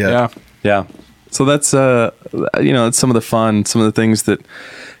 minutes. Yeah. So that's it's some of the fun, some of the things that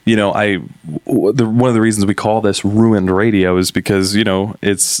one of the reasons we call this ruined radio is because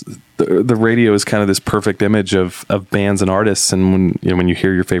it's the radio is kind of this perfect image of bands and artists, and when you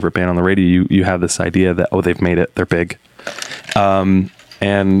hear your favorite band on the radio, you have this idea that they've made it, they're big, and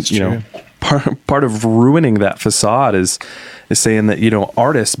part of ruining that facade is saying that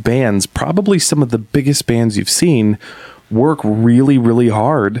artists, bands, probably some of the biggest bands you've seen, work really, really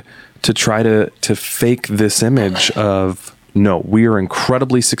hard to try to fake this image of, no, we are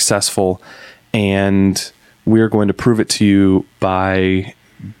incredibly successful and we're going to prove it to you by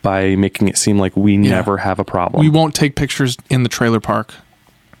making it seem like we never have a problem. We won't take pictures in the trailer park.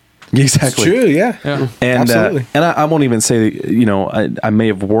 Exactly. It's true, yeah. And absolutely. And I won't even say, I may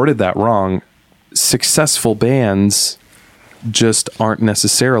have worded that wrong. Successful bands just aren't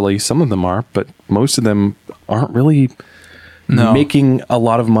necessarily, some of them are, but most of them aren't really making a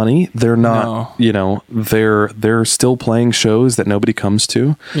lot of money. They're not, they're still playing shows that nobody comes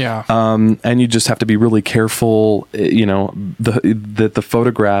to. Yeah. And you just have to be really careful, the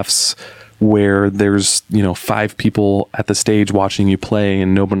photographs where there's, 5 people at the stage watching you play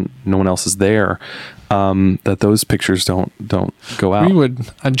and no one else is there. That those pictures don't go out. We would,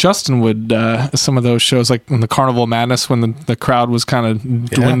 Justin would, some of those shows, like in the Carnival of Madness, when the crowd was kind of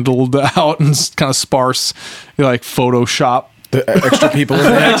dwindled out and kind of sparse, like Photoshop the extra people in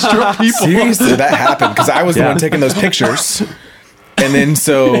there. Seriously, that happened because I was the one taking those pictures. And then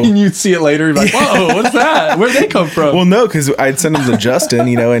and you'd see it later, you're like, whoa, what's that? Where'd they come from? Well, no, because I'd send them to Justin,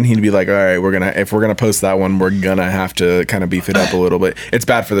 and he'd be like, all right, if we're gonna post that one, we're gonna have to kind of beef it up a little bit. It's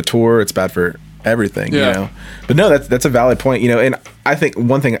bad for the tour, it's bad for everything, But no, that's a valid point, and I think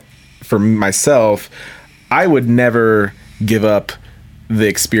one thing for myself, I would never give up the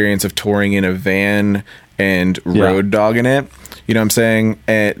experience of touring in a van and road dogging it. You know what I'm saying?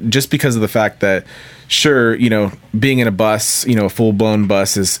 And just because of the fact that, sure, being in a bus, a full-blown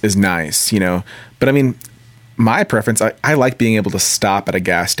bus is nice, But I mean, my preference, I like being able to stop at a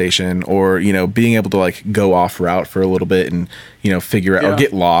gas station or, being able to like go off route for a little bit and, figure out or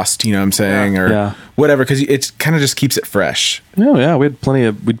get lost, you know what I'm saying? Or whatever, because it kind of just keeps it fresh. Oh, yeah. We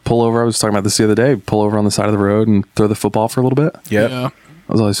had we'd pull over. I was talking about this the other day. Pull over on the side of the road and throw the football for a little bit. Yep. Yeah.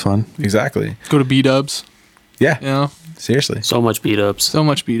 That was always fun. Exactly. Go to B-dubs. Yeah. Seriously. So much beat-ups.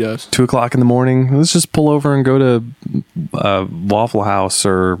 2:00 in the morning. Let's just pull over and go to Waffle House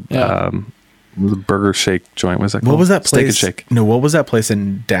or the Burger Shake joint. What was that called? What was that place? Steak and Shake. No, what was that place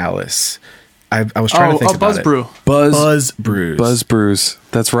in Dallas? I was trying to think about Buzz it. Brew. Buzz Brews. Buzz Brews.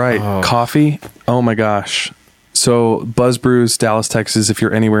 That's right. Oh. Coffee. Oh my gosh. So Buzz Brews, Dallas, Texas. If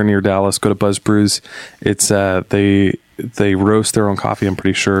you're anywhere near Dallas, go to Buzz Brews. It's they roast their own coffee, I'm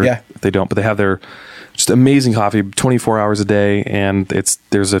pretty sure. Yeah. If they don't, but they have their just amazing coffee 24 hours a day, and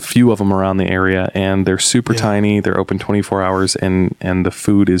there's a few of them around the area, and they're super tiny. They're open 24 hours, and the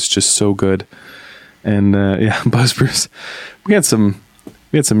food is just so good. And Buzz Brews. We had some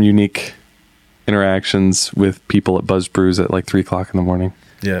unique interactions with people at Buzz Brews at like 3:00 in the morning.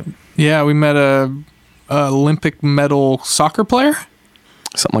 Yeah. Yeah, we met a Olympic medal soccer player.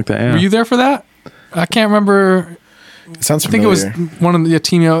 Something like that. Yeah. Were you there for that? I can't remember. It sounds I think familiar. it was one of the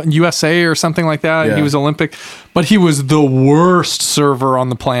team USA or something like that. Yeah. He was Olympic, but he was the worst server on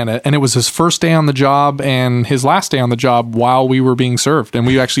the planet. And it was his first day on the job and his last day on the job while we were being served. And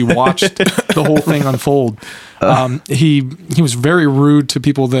we actually watched the whole thing unfold. He was very rude to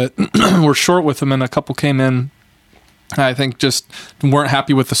people that were short with him, and a couple came in, I think, just weren't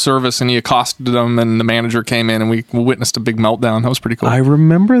happy with the service, and he accosted them, and the manager came in, and we witnessed a big meltdown. That was pretty cool. I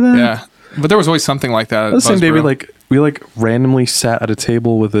remember that. Yeah. But there was always something like that. The same day we randomly sat at a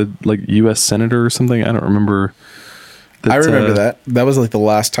table with a U.S. senator or something. I don't remember. I remember that. That was like the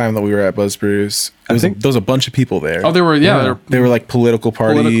last time that we were at Buzz Brews. There was a bunch of people there. Oh, there were, They were like political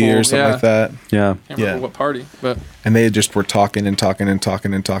party or something like that. Yeah. Can't remember what party, but And they just were talking and talking and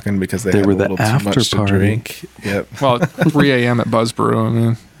talking and talking because they had were a little the too after much party. to drink. Yep. well, 3 a.m. at Buzz Brew. I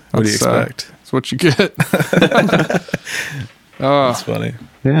mean, What do you expect? That's That's what you get. That's funny.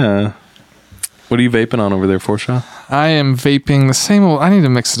 Yeah. What are you vaping on over there, Forshaw? I am vaping the same old. I need to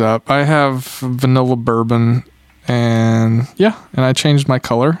mix it up. I have vanilla bourbon, and I changed my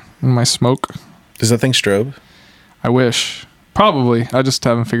color in my smoke. Does that thing strobe? I wish. Probably. I just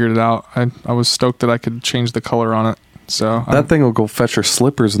haven't figured it out. I was stoked that I could change the color on it. So That thing will go fetch your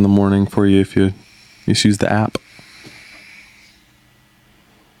slippers in the morning for you if you just use the app.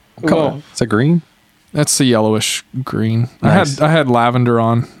 Well, Is that green? that's the yellowish green. Nice. I had lavender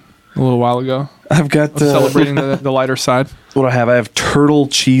on a little while ago. I've got Celebrating the lighter side. what I have. I have turtle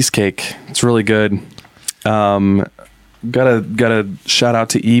cheesecake. It's really good. Gotta shout out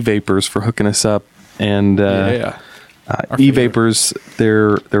to E-Vapors for hooking us up. And Our E-Vapors,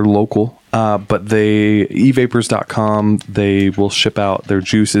 they're local, but evapors.com, they will ship out their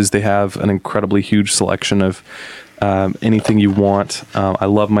juices. They have an incredibly huge selection of anything you want. I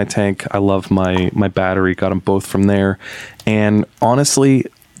love my tank. I love my battery. Got them both from there. And honestly,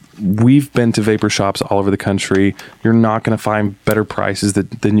 we've been to vapor shops all over the country. You're not going to find better prices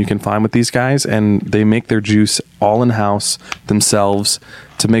than you can find with these guys. And they make their juice all in-house themselves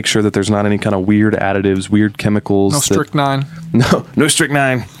to make sure that there's not any kind of weird additives, weird chemicals. No strychnine. No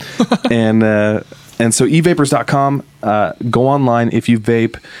strychnine. and so evapors.com, go online if you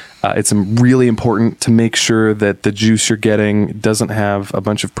vape. It's really important to make sure that the juice you're getting doesn't have a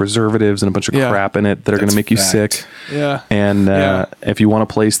bunch of preservatives and a bunch of crap in it that are going to make you sick. Yeah. And if you want a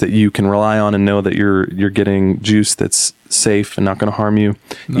place that you can rely on and know that you're getting juice that's safe and not going to harm you,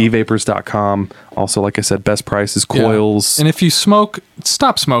 evapors.com. Also, like I said, best prices, coils. And if you smoke,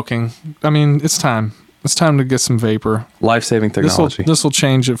 stop smoking. I mean, it's time. It's time to get some vapor. Life-saving technology. This will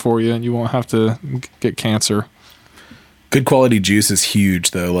change it for you, and you won't have to get cancer. Good quality juice is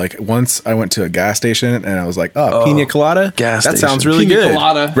huge, though. Like, once I went to a gas station and I was like, pina colada? Gas that station. sounds really Pina good.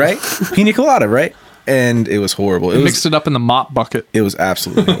 colada. Right? Pina colada, right? And it was horrible. Mixed it up in the mop bucket. It was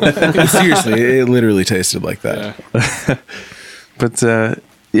absolutely horrible. Seriously, it literally tasted like that. Yeah. But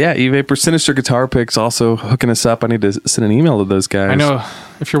E-Vapor Sinister Guitar Picks also hooking us up. I need to send an email to those guys. I know.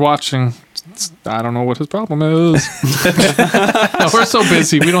 If you're watching, I don't know what his problem is. No, we're so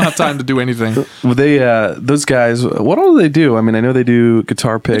busy. We don't have time to do anything. Well, those guys, what all do they do? I mean, I know they do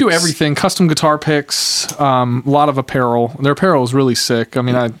guitar picks. They do everything. Custom guitar picks, a lot of apparel. Their apparel is really sick. I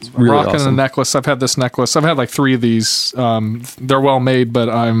mean, I'm really rocking awesome. a necklace. I've had this necklace. I've had like 3 of these. They're well made, but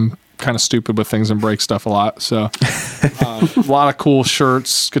I'm kind of stupid with things and break stuff a lot. So a lot of cool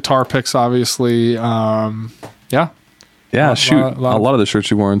shirts, guitar picks, obviously. Yeah, shoot. lot A lot of the shirts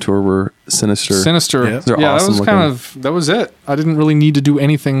you wore on tour were Sinister. Yeah. They're Yeah, awesome that was it. I didn't really need to do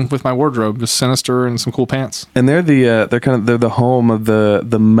anything with my wardrobe. Just Sinister and some cool pants. And they're the home of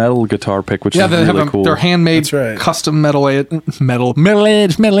the metal guitar pick, which is they really have cool. they're handmade That's right. custom metal edge. No,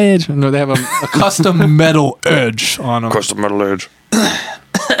 they have a custom metal edge on them. Custom metal edge.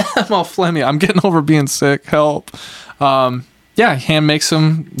 I'm all phlegmy. I'm getting over being sick. Help. Hand makes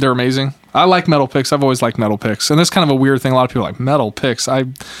them. They're amazing. I like metal picks. I've always liked metal picks. And that's kind of a weird thing. A lot of people are like metal picks. I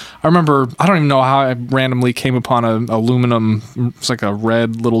remember, I don't even know how I randomly came upon an aluminum, it's like a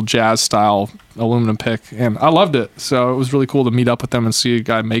red little jazz style aluminum pick. And I loved it. So it was really cool to meet up with them and see a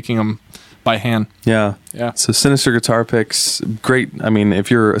guy making them by hand. Yeah. Yeah. So Sinister guitar picks, great. I mean,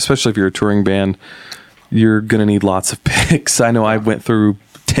 especially if you're a touring band, you're going to need lots of picks. I know I went through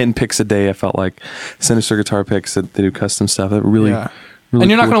 10 picks a day. I felt like Sinister guitar picks that they do custom stuff. That really, really and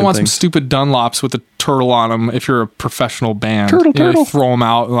you're not going to want things. some stupid Dunlops with a turtle on them if you're a professional band. Turtle. You throw them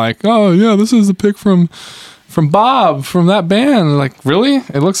out like, oh yeah, this is the pick from Bob from that band. Like, really?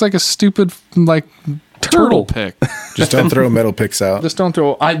 It looks like a stupid like turtle pick. Just don't throw metal picks out. Just don't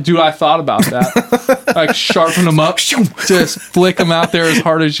throw. I thought about that. Like sharpen them up, just flick them out there as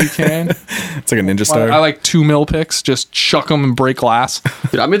hard as you can. It's like a ninja star. I like 2 mil picks. Just chuck them and break glass.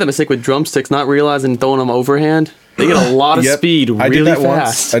 Dude, I made that mistake with drumsticks, not realizing throwing them overhand. They get a lot of speed really I did that fast.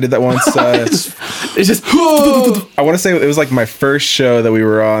 Once. I did that once. It's just I want to say it was like my first show that we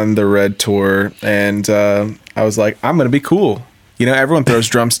were on the Red Tour, and I was like, I'm gonna be cool. You know, everyone throws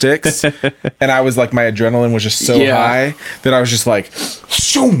drumsticks, and I was like, my adrenaline was just so high that I was just like,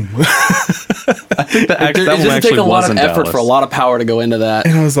 shoom. I think that it one just actually take a lot was of in effort Dallas. for a lot of power to go into that.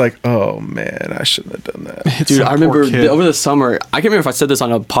 And I was like, oh man, I shouldn't have done that. Dude, I remember kid. over the summer, I can't remember if I said this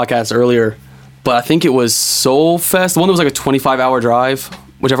on a podcast earlier, but I think it was Soul Fest, the one that was like a 25-hour drive,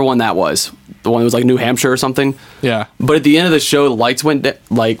 whichever one that was. The one that was like New Hampshire or something. Yeah. But at the end of the show, the lights went,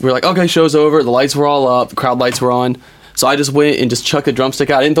 we were like, okay, show's over. The lights were all up. The crowd lights were on. So I just went and just chucked a drumstick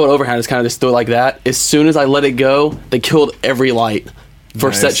out. I didn't throw it overhand. I just kind of just threw it like that. As soon as I let it go, they killed every light for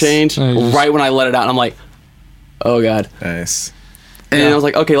Nice. set change Nice. right when I let it out. And I'm like, oh, God. Nice. And I was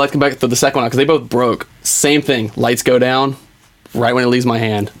like, okay, let's come back to the second one because they both broke. Same thing. Lights go down right when it leaves my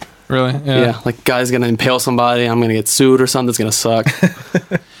hand. Really? Yeah. Like, guy's going to impale somebody. I'm going to get sued or something. It's going to suck.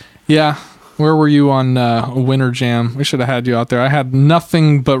 Yeah. Where were you on Winter Jam? We should have had you out there. I had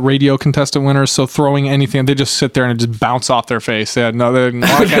nothing but radio contestant winners, so throwing anything, they just sit there and just bounce off their face. They had no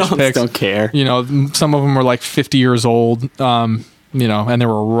catch picks. Don't care. You know, some of them were like 50 years old, you know, and they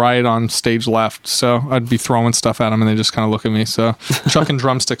were right on stage left. So I'd be throwing stuff at them, and they just kind of look at me. So chucking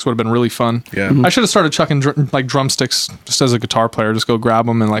drumsticks would have been really fun. Yeah. I should have started chucking drumsticks just as a guitar player. Just go grab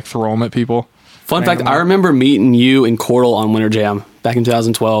them and like throw them at people. Fun fact, I remember meeting you in Cordell on Winter Jam back in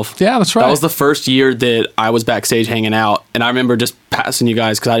 2012. Yeah, that's right. That was the first year that I was backstage hanging out, and I remember just passing you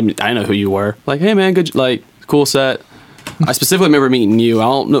guys because I didn't know who you were. Like, hey man, good, like, cool set. I specifically remember meeting you. I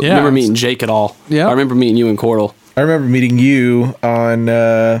don't remember meeting Jake at all. Yeah, I remember meeting you in Cordell. I remember meeting you on.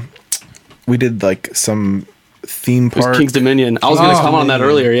 We did like some theme It was park. King's Dominion. I was going to comment on that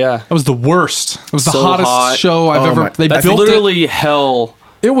earlier. Yeah, That was the worst. It was the So hottest hot. show I've ever. They that's built literally hell.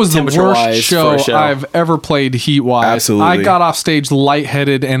 It was the temperature-wise worst for a show show. I've ever played heat-wise. Absolutely. I got off stage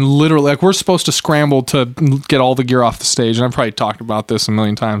lightheaded and literally, like, we're supposed to scramble to get all the gear off the stage. And I've probably talked about this a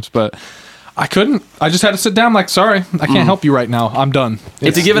million times, but I couldn't. I just had to sit down like, sorry, I can't help you right now. I'm done.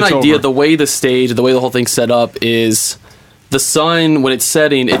 And to give an it's idea, over. the way the whole thing's set up is the sun, when it's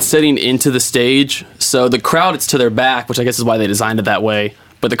setting into the stage. So the crowd, it's to their back, which I guess is why they designed it that way.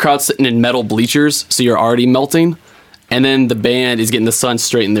 But the crowd's sitting in metal bleachers, so you're already melting. And then the band is getting the sun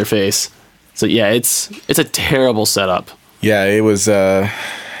straight in their face. So yeah, it's a terrible setup. Yeah, it was.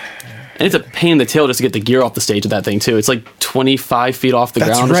 And it's a pain in the tail just to get the gear off the stage with that thing too. It's like 25 feet off the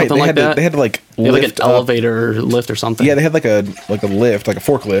That's ground or right. something They like had that. they had to like They had like lift an up. elevator lift or something. Yeah, they had like a lift, like a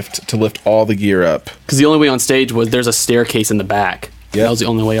forklift to lift all the gear up. Because the only way on stage was there's a staircase in the back. Yeah. That was the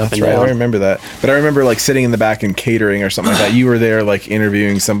only way up That's and right. down. I remember that. But I remember like sitting in the back and catering or something like that. You were there like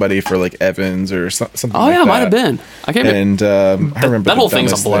interviewing somebody for like Evans or something. Oh like yeah, that. might have been. I can't remember. And I remember that the whole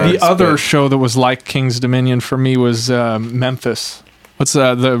thing's a dumbest blur. things, The other but- show that was like King's Dominion for me was Memphis. What's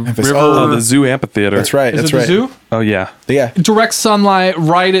the river? Oh, the Zoo Amphitheater. That's right. Is That's it right. the zoo? Oh yeah. Yeah. Direct sunlight,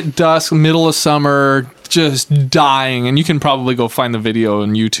 right at dusk, middle of summer, just dying. And you can probably go find the video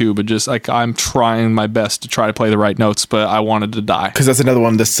on YouTube. And just like I'm trying my best to try to play the right notes, but I wanted to die. Because that's another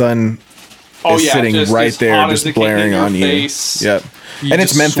one. The sun is sitting just right as there, hot as just it can blaring in your on face. you. Yep. You And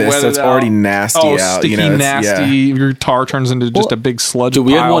it's just Memphis, sweat so it it's already out. nasty out. Sticky, it's- nasty. yeah. Your guitar turns into just a big sludge. Dude,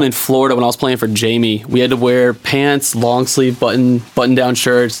 we had pile. one in Florida when I was playing for Jamie. We had to wear pants, long sleeve button down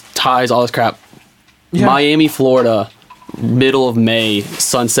shirts, ties, all this crap. Yeah. Miami, Florida, middle of May,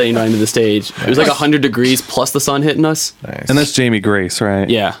 sun setting right into the stage. It was like 100 degrees plus the sun hitting us. Nice. And that's Jamie Grace, right?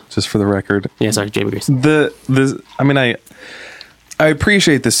 Yeah. Just for the record. Yeah, sorry, Jamie Grace. I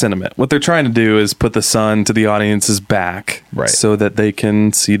appreciate the sentiment. What they're trying to do is put the sun to the audience's back, Right. so that they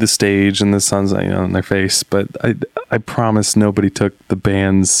can see the stage and the sun's in their face. But I promise nobody took the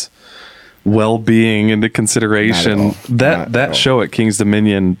band's well-being into consideration. Not at all. That show at King's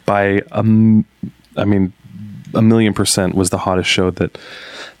Dominion by a million% was the hottest show that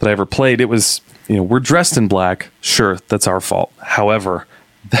I ever played. It was, we're dressed in black. Sure, that's our fault. However,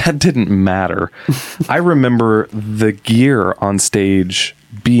 that didn't matter. I remember the gear on stage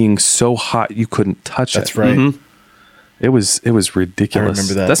being so hot you couldn't touch That's it. right. Mm-hmm. It was ridiculous. I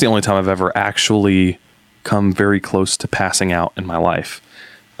remember that. That's the only time I've ever actually come very close to passing out in my life.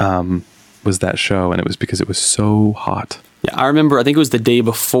 Was that show, and it was because it was so hot. Yeah, I remember, I think it was the day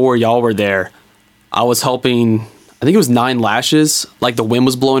before y'all were there. I was helping, I think it was 9 Lashes. Like the wind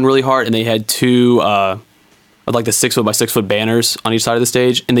was blowing really hard, and they had two, like the 6 foot by 6 foot banners on each side of the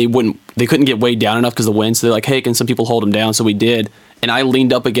stage, and they couldn't get weighed down enough because of the wind. So they're like, hey, can some people hold them down? So we did. And I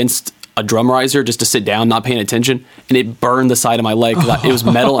leaned up against a drum riser just to sit down, not paying attention, and it burned the side of my leg. It was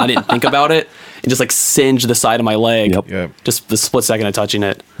metal. I didn't think about it. It just like singed the side of my leg. Yep. Just the split second of touching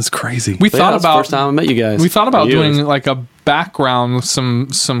it. It's crazy. We But yeah, thought that's the about first time I met you guys. We thought about Years. doing like a background with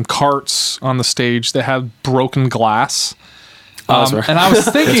some carts on the stage that had broken glass. that's right. And I was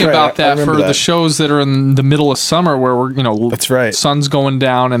thinking That's right. about I that for remember the that. shows that are in the middle of summer where we're, That's right. sun's going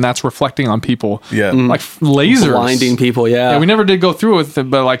down and that's reflecting on people. Yeah. Like lasers. blinding people. Yeah, Yeah, we never did go through with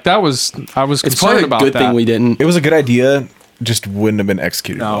it, but like I was It's concerned probably a about good that. thing we didn't. It was a good idea, just wouldn't have been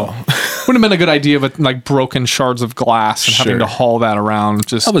executed No. well. Wouldn't have been a good idea, but like broken shards of glass and having Sure. to haul that around.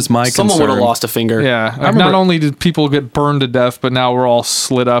 Just That was my Someone would have concern. lost a finger. yeah. Like, remember- not only did people get burned to death, but now we're all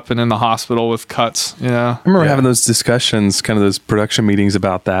slit up and in the hospital with cuts. Yeah. I remember having those discussions, kind of those production meetings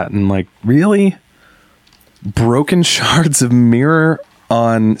about that, and like, really? Broken shards of mirror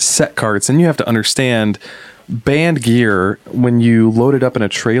on set carts, and you have to understand band gear, when you load it up in a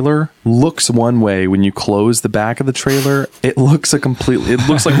trailer, looks one way. When you close the back of the trailer, it looks it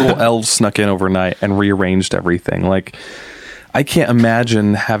looks like little elves snuck in overnight and rearranged everything. Like, I can't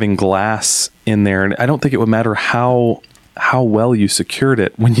imagine having glass in there, and I don't think it would matter how well you secured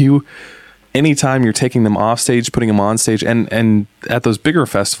it. Anytime you're taking them off stage, putting them on stage, and at those bigger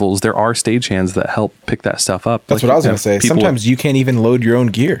festivals, there are stagehands that help pick that stuff up. That's what I was going to say. Sometimes you can't even load your own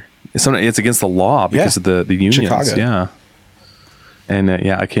gear. It's against the law because of the unions. Chicago. Yeah. And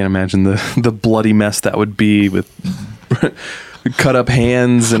I can't imagine the bloody mess that would be with cut up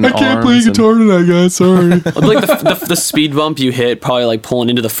hands and arms. I can't play guitar tonight, guys. Sorry. Like the speed bump you hit, probably like pulling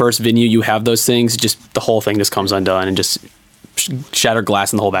into the first venue, you have those things, just the whole thing just comes undone and just shatter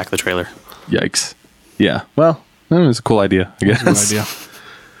glass in the whole back of the trailer. Yikes. Yeah. Well, it was a cool idea, I guess. Good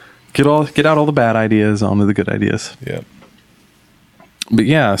idea. Get out all the bad ideas, onto the good ideas. Yeah. But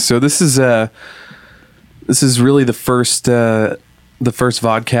yeah, so this is really the first vodcast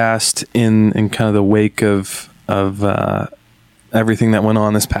in kind of the wake of everything that went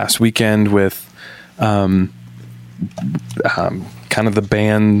on this past weekend with kind of the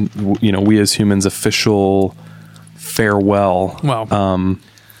band, We As Humans official farewell. Well,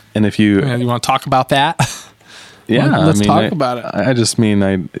 and if you want to talk about that, let's talk about it. I just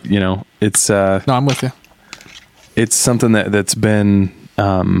mean it's no, I'm with you. It's something that's been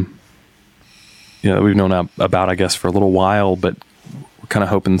that we've known about, I guess, for a little while, but we're kind of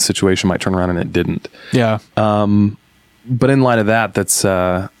hoping the situation might turn around, and it didn't. Yeah. But in light of that, that's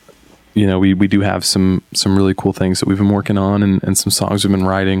we do have some really cool things that we've been working on, and some songs we've been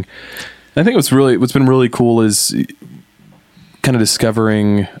writing. And I think what's been really cool is kind of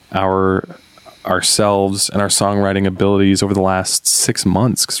discovering ourselves and our songwriting abilities over the last 6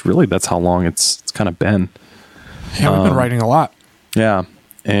 months, because really that's how long it's kind of been. Yeah, we've been writing a lot. Yeah,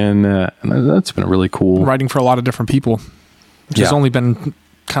 and that's been really cool. Writing for a lot of different people. Which has only been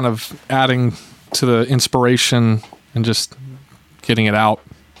kind of adding to the inspiration and just getting it out,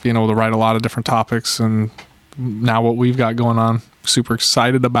 being able to write a lot of different topics, and now what we've got going on, super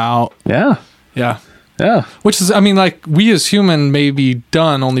excited about. Yeah. Which is, We As Human may be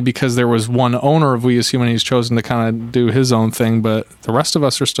done only because there was one owner of We As Human. He's chosen to kind of do his own thing, but the rest of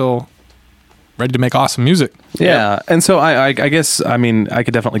us are still ready to make awesome music. Yeah. And so I guess, I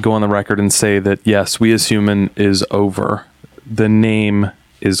could definitely go on the record and say that, yes, We As Human is over. The name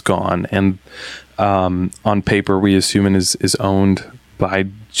is gone. And on paper, We As Human is owned by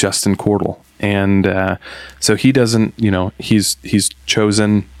Justin Cordell. And so he doesn't, he's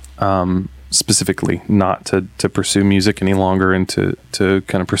chosen specifically not to pursue music any longer, and to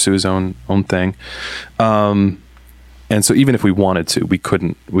kind of pursue his own thing. And so even if we wanted to, we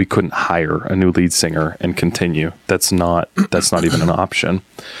couldn't hire a new lead singer and continue. That's not even an option.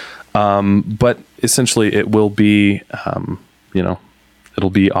 But essentially it will be, it'll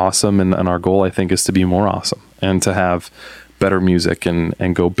be awesome. And our goal, I think, is to be more awesome and to have better music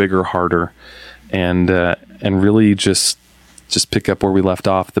and go bigger, harder, and really just pick up where we left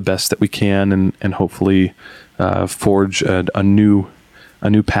off the best that we can, and hopefully forge a new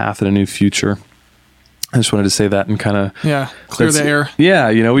path and a new future. I just wanted to say that and kind of clear the air.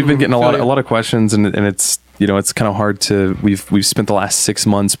 Yeah, we've been getting a lot of questions, and it's it's kind of hard to. We've spent the last 6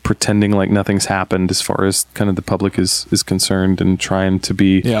 months pretending like nothing's happened as far as kind of the public is concerned, and trying to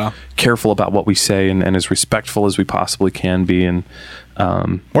be careful about what we say and as respectful as we possibly can be, and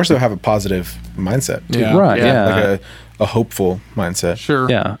more so have a positive mindset too. Yeah. Right. Yeah. Like a hopeful mindset. Sure.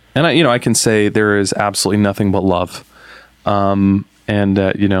 Yeah. And I can say there is absolutely nothing but love. And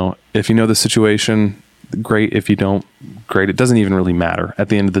if you know the situation, great. If you don't, great. It doesn't even really matter at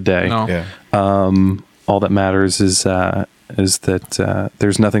the end of the day. No. Yeah. All that matters is that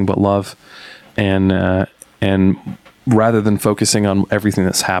there's nothing but love, and rather than focusing on everything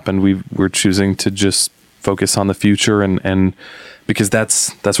that's happened, we're choosing to just focus on the future, and because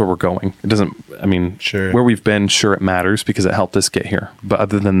that's where we're going. It doesn't. Sure. Where we've been, sure, it matters because it helped us get here. But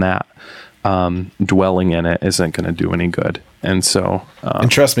other than that, dwelling in it isn't going to do any good. And so, and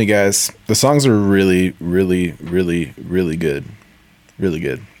trust me, guys, the songs are really, really, really, really good. Really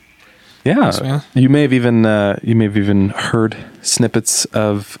good. Yeah, Thanks, you may have even heard snippets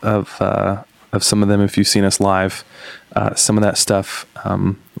of some of them if you've seen us live. Some of that stuff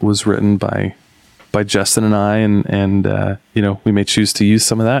was written by Justin and I, and we may choose to use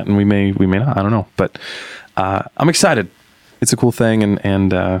some of that, and we may not. I don't know, but I'm excited. It's a cool thing,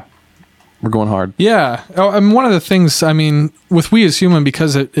 and We're going hard. Yeah. And one of the things, I mean, with We As Human,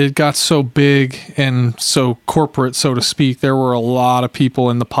 because it got so big and so corporate, so to speak, there were a lot of people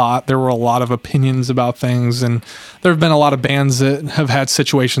in the pot. There were a lot of opinions about things. And there have been a lot of bands that have had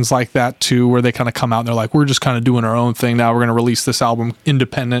situations like that too, where they kind of come out and they're like, we're just kind of doing our own thing now. We're going to release this album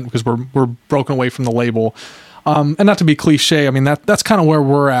independent because we're broken away from the label. And not to be cliche, I mean, that's kind of where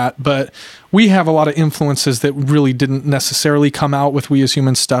we're at, but we have a lot of influences that really didn't necessarily come out with We As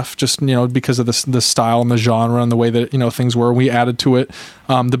Human stuff, just, because of the style and the genre and the way that, things were. We added to it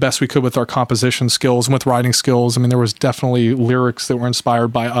the best we could with our composition skills and with writing skills. I mean, there was definitely lyrics that were inspired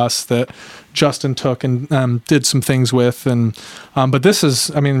by us that Justin took and did some things with. And but this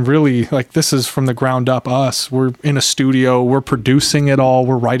is, I mean, really, like, this is from the ground up us. We're in a studio. We're producing it all.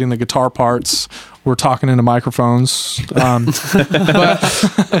 We're writing the guitar parts. We're talking into microphones. But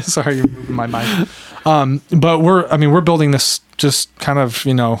sorry, you're moving my mic. But we're building this just kind of,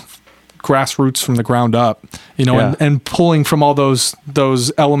 grassroots from the ground up, and pulling from all those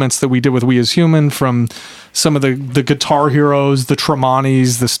elements that we did with We As Human, from some of the guitar heroes, the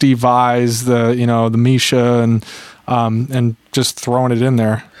Tremontis, the Steve Vais, the Misha, and just throwing it in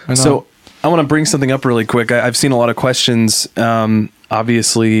there. So I want to bring something up really quick. I've seen a lot of questions,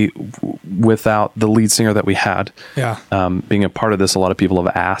 obviously without the lead singer that we had. Yeah. Being a part of this, a lot of people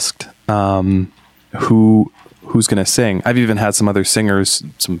have asked, who's going to sing. I've even had some other singers,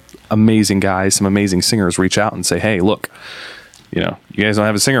 some amazing guys, some amazing singers reach out and say, hey, look, you guys don't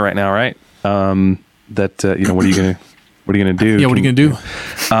have a singer right now, right? What are you going to do? Yeah, what are you going to do?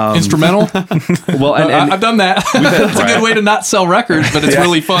 Instrumental? Well, and I've done that. It's a good way to not sell records, but it's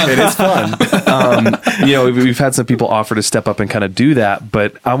really fun. It is fun. We've had some people offer to step up and kind of do that,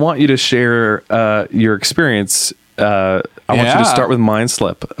 but I want you to share your experience. I want you to start with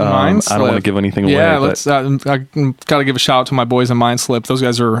Mindslip. I don't want to give anything away. Yeah, let's. I got to give a shout out to my boys in Mindslip. Those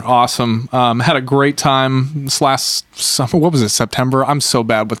guys are awesome. Had a great time this last summer. What was it? September. I'm so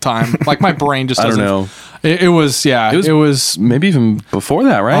bad with time. Like, my brain just doesn't. I don't know. It was maybe even before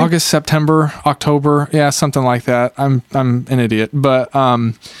that, right? August, September, October. Yeah, something like that. I'm an idiot, but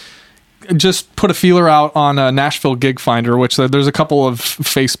just put a feeler out on Nashville Gig Finder, which there's a couple of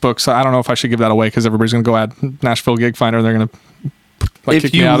Facebooks. I don't know if I should give that away because everybody's going to go add Nashville Gig Finder and they're going to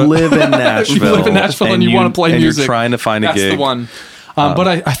kick me out. If you live in Nashville and you want to play music, you're trying to find a gig. That's the one. But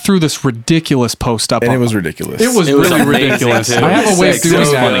I threw this ridiculous post up. And it was ridiculous. It was really ridiculous. Too. I have a way of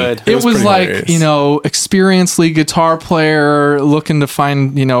doing that. It was like, hilarious. Experienced lead guitar player looking to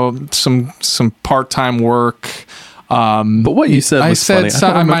find, some part-time work. But what you said was funny.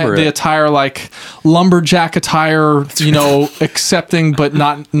 The attire, like lumberjack attire, accepting but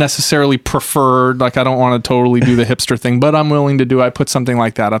not necessarily preferred. Like, I don't want to totally do the hipster thing, but I'm willing to do. I put something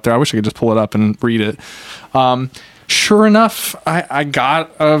like that up there. I wish I could just pull it up and read it. Sure enough, I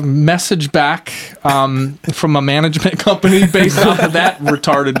got a message back from a management company based off of that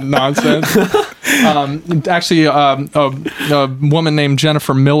retarded nonsense. Actually, a woman named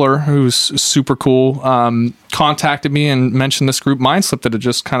Jennifer Miller, who's super cool, contacted me and mentioned this group Mindslip that had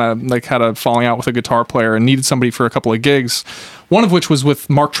just kind of like had a falling out with a guitar player and needed somebody for a couple of gigs, one of which was with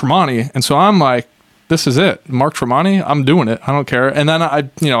Mark Tremonti. And so I'm like, this is it. Mark Tremonti, I'm doing it. I don't care. And then I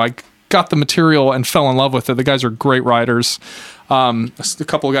got the material and fell in love with it. The guys are great writers. A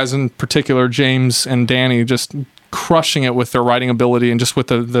couple of guys in particular, James and Danny, just crushing it with their writing ability and just with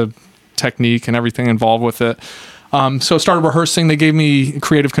the technique and everything involved with it. So I started rehearsing. They gave me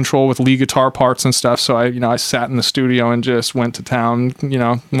creative control with lead guitar parts and stuff. So I sat in the studio and just went to town,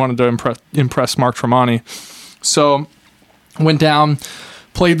 wanted to impress Mark Tremonti. So went down,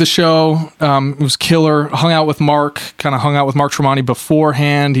 played the show. It was killer. Hung out with Mark Tremonti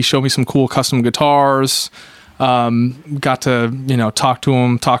beforehand. He showed me some cool custom guitars. Got to, talk to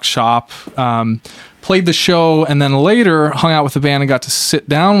him, talk shop. Played the show, and then later hung out with the band and got to sit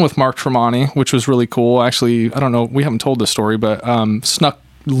down with Mark Tremonti, which was really cool. Actually, I don't know, we haven't told this story, but snuck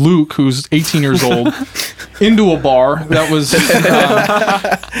Luke, who's 18 years old, into a bar. That was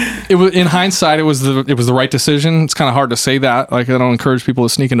it was, in hindsight, it was the right decision. It's kind of hard to say that. Like, I don't encourage people to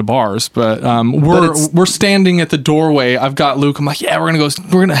sneak into bars, but we're standing at the doorway. I've got Luke. I'm like, yeah, we're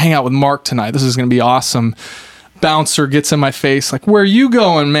gonna hang out with Mark tonight. This is gonna be awesome. Bouncer gets in my face, like, where are you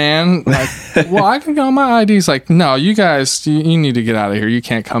going, man? Like, well, I can go. My ID's like, no, you guys, you need to get out of here. You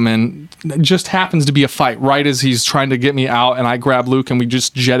can't come in. It just happens to be a fight right as he's trying to get me out, and I grab Luke, and we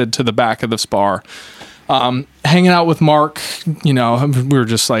just jetted to the back of this bar. Hanging out with Mark, we were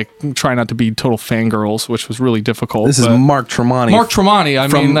just like trying not to be total fangirls, which was really difficult. This is Mark Tremonti. Mark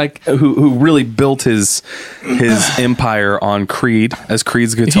Tremonti, who really built his empire on Creed as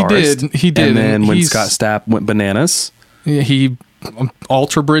Creed's guitarist. He did. And then when Scott Stapp went bananas, he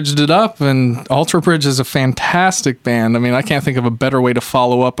Alter Bridged it up, and Alter Bridge is a fantastic band. I mean, I can't think of a better way to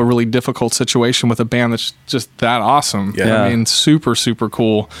follow up a really difficult situation with a band that's just that awesome. Yeah. I mean, super, super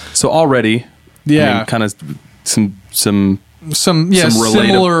cool. So already, Yeah. I mean, kind of some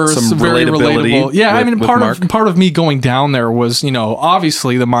Similar, some very relatability relatable. Yeah, I with mean, part of me going down there was,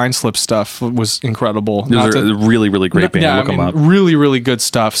 obviously the Mind Slip stuff was incredible. Those are a really, really great band. Yeah, Look them up. really, really good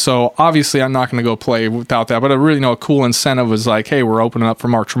stuff. So obviously, I'm not going to go play without that. But a really, a cool incentive was like, hey, we're opening up for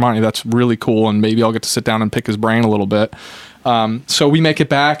Mark Tremonti. That's really cool, and maybe I'll get to sit down and pick his brain a little bit. So we make it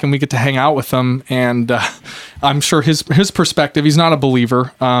back and we get to hang out with him, and I'm sure his perspective. He's not a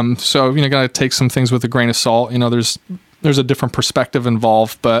believer, so got to take some things with a grain of salt. There's a different perspective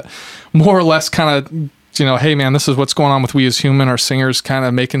involved, but more or less kind of, hey man, this is what's going on with We As Human. Our singer's kind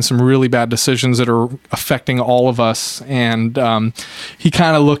of making some really bad decisions that are affecting all of us. And he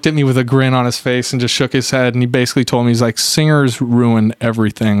kind of looked at me with a grin on his face and just shook his head. And he basically told me, he's like, singers ruin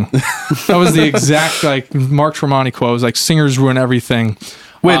everything. That was the exact, Mark Tremonti quote. It was like, singers ruin everything.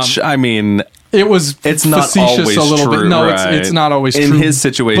 Which, I mean... It's not always a little true, bit. No, right? it's not always in true. In his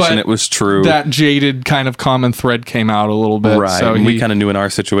situation, but it was true. That jaded kind of common thread came out a little bit. Right. So we kind of knew in our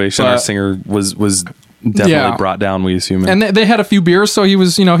situation, our singer was definitely brought down We As Human. And they had a few beers, so he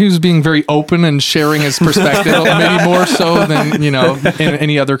was being very open and sharing his perspective, maybe more so than, in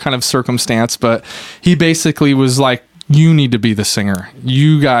any other kind of circumstance. But he basically was like, you need to be the singer.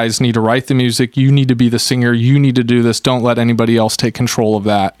 You guys need to write the music. You need to be the singer. You need to do this. Don't let anybody else take control of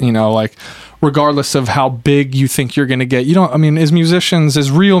that. Regardless of how big you think you're going to get, as musicians,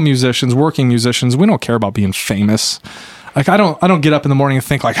 as real musicians, working musicians, we don't care about being famous. I don't get up in the morning and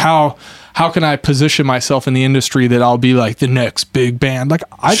think how can I position myself in the industry that I'll be like the next big band?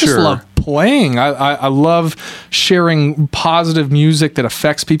 I just love playing. I love sharing positive music that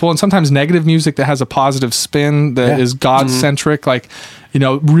affects people, and sometimes negative music that has a positive spin that is God-centric.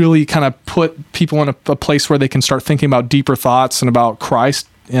 Really kind of put people in a place where they can start thinking about deeper thoughts and about Christ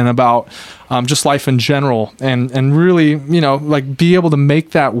and about just life in general, and really, be able to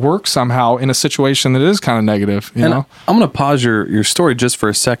make that work somehow in a situation that is kind of negative. I'm going to pause your story just for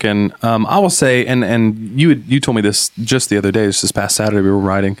a second. I will say, and you told me this just the other day, just this past Saturday we were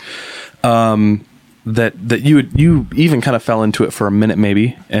riding, that you even kind of fell into it for a minute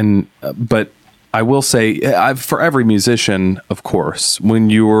maybe, but I will say, for every musician, of course, when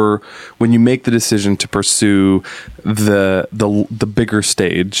you make the decision to pursue the bigger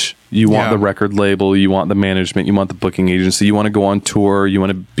stage, you want the record label, you want the management, you want the booking agency, you want to go on tour, you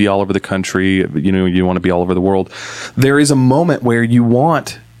want to be all over the country, you want to be all over the world. There is a moment where you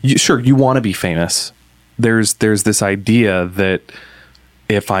want to be famous. There's this idea that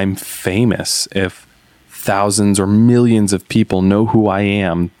if I'm famous, if thousands or millions of people know who I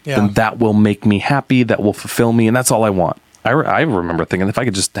am, then that will make me happy, that will fulfill me, and that's all I want. I remember thinking, if I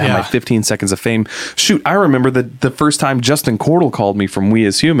could just have my 15 seconds of fame. Shoot, I remember the first time Justin Cordell called me from We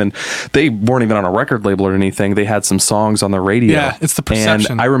As Human. They weren't even on a record label or anything. They had some songs on the radio. Yeah, it's the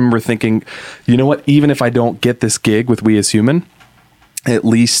perception. And I remember thinking, you know what? Even if I don't get this gig with We As Human, at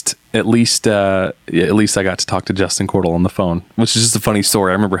least I got to talk to Justin Cordell on the phone, which is just a funny story.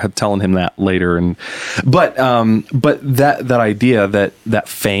 I remember telling him that later, but that idea that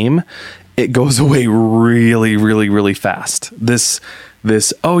fame, it goes away really, really, really fast. This,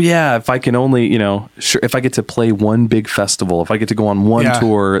 oh yeah, if I can only, if I get to play one big festival, if I get to go on one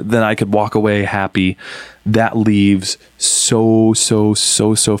tour, then I could walk away happy. That leaves so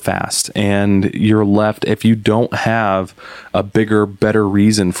fast. And you're left, if you don't have a bigger, better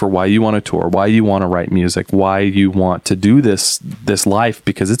reason for why you want to tour, why you want to write music, why you want to do this life,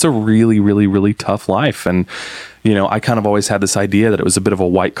 because it's a really, really, really tough life. And, I kind of always had this idea that it was a bit of a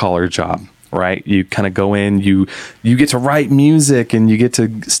white collar job. Right? You kind of go in, you get to write music and you get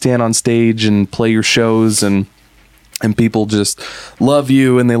to stand on stage and play your shows, and people just love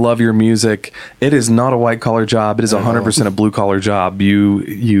you and they love your music. It is not a white collar job. It is 100% a blue collar job.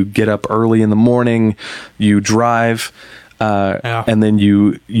 You get up early in the morning, you drive, and then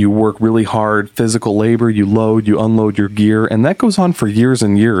you work really hard, physical labor, you load, you unload your gear, and that goes on for years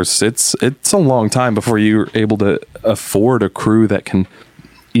and years. It's a long time before you're able to afford a crew that can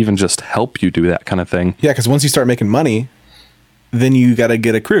even just help you do that kind of thing. Yeah, because once you start making money, then you got to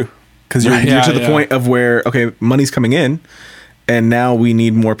get a crew, because you're to the point of where, okay, money's coming in, and now we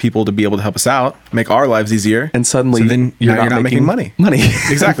need more people to be able to help us out, make our lives easier. And suddenly, then you're not making money.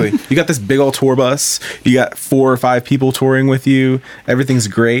 Exactly. You got this big old tour bus. You got 4 or 5 people touring with you. Everything's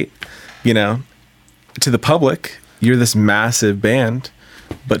great. To the public, you're this massive band.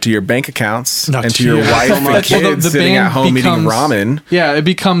 But to your bank accounts and to your wife and kids sitting at home eating ramen. Yeah, it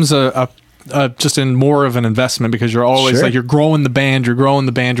becomes a just in more of an investment because you're always Sure. like you're growing the band,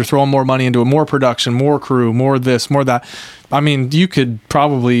 you're throwing more money into it, more production, more crew, more this, more that. I mean, you could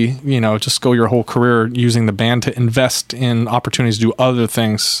probably, just go your whole career using the band to invest in opportunities to do other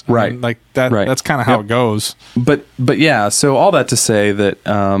things. Right. I mean, like that. Right. That's kind of how it goes. But yeah, so all that to say that,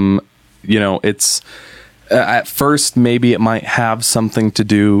 it's at first, maybe it might have something to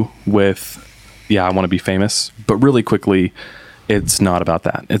do with, I want to be famous, but really quickly, it's not about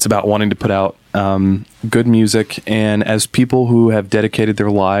that. It's about wanting to put out good music. And as people who have dedicated their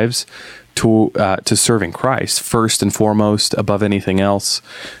lives to serving Christ first and foremost above anything else,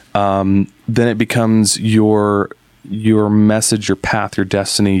 then it becomes your message, your path, your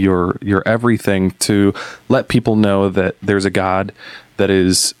destiny, your everything to let people know that there's a God that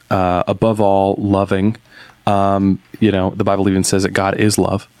is above all loving. The Bible even says that God is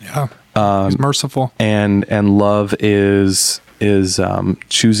love. Yeah. He's merciful. And love is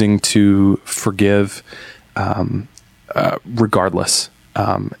choosing to forgive regardless.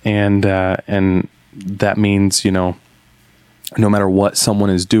 And that means, no matter what someone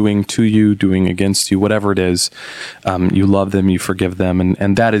is doing to you, doing against you, whatever it is, you love them, you forgive them.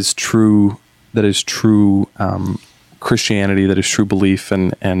 And that is true. That is true Christianity. That is true belief.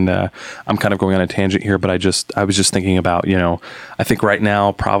 And I'm kind of going on a tangent here, but I was just thinking about, I think right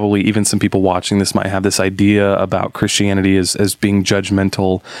now, probably even some people watching this might have this idea about Christianity as being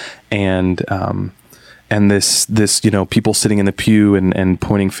judgmental and this, people sitting in the pew and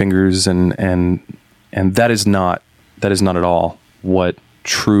pointing fingers and that is not at all what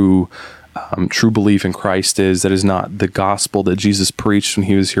true belief in Christ is. That is not the gospel that Jesus preached when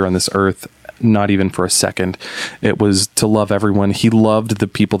he was here on this earth, not even for a second. It was to love everyone. He loved the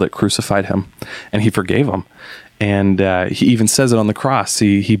people that crucified him and he forgave them. And he even says it on the cross.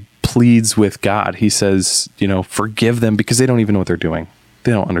 He pleads with God. He says, forgive them because they don't even know what they're doing.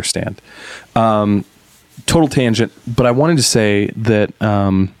 They don't understand. Total tangent, but I wanted to say that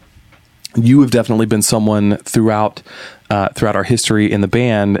you have definitely been someone throughout our history in the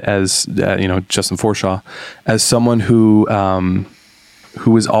band as Justin Forshaw, as someone who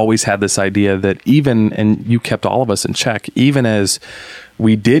has always had this idea that and you kept all of us in check, even as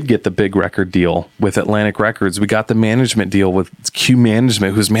we did get the big record deal with Atlantic Records. We got the management deal with Q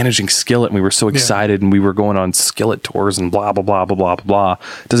Management, who's managing Skillet, and we were so excited, and we were going on Skillet tours and blah, blah, blah, blah, blah, blah.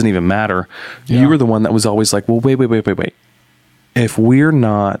 It doesn't even matter. Yeah. You were the one that was always like, well, wait. If we're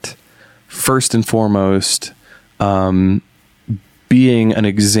not first and foremost being an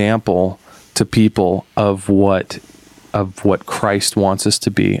example to people of what Christ wants us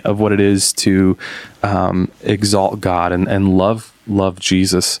to be, of what it is to exalt God and love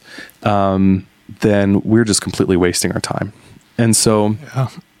Jesus, then we're just completely wasting our time. And so,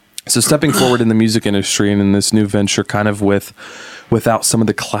 so stepping forward in the music industry and in this new venture, kind of without some of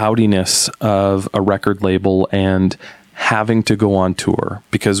the cloudiness of a record label and having to go on tour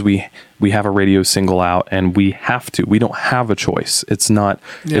because we have a radio single out and we don't have a choice. It's not,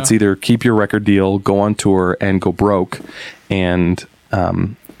 it's either keep your record deal, go on tour and go broke and,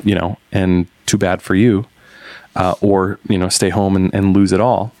 and too bad for you, or, stay home and lose it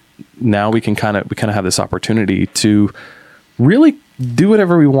all. Now we kind of have this opportunity to really do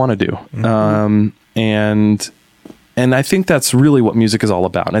whatever we want to do. Mm-hmm. And I think that's really what music is all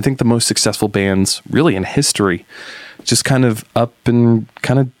about. And I think the most successful bands really in history just kind of up and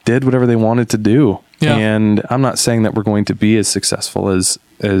kind of did whatever they wanted to do. Yeah. And I'm not saying that we're going to be as successful as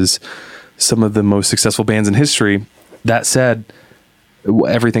some of the most successful bands in history. That said,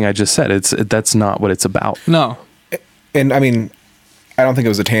 everything I just said, that's not what it's about. No. And I mean, I don't think it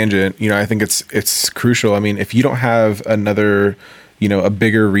was a tangent. I think it's crucial. I mean, if you don't have another, a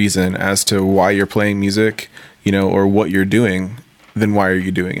bigger reason as to why you're playing music, or what you're doing, then why are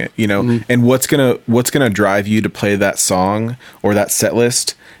you doing it? Mm-hmm. And what's gonna drive you to play that song or that set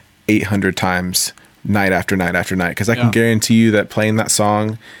list 800 times night after night after night? Because I can guarantee you that playing that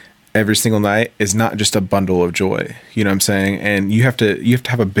song every single night is not just a bundle of joy. You know what I'm saying? And you have to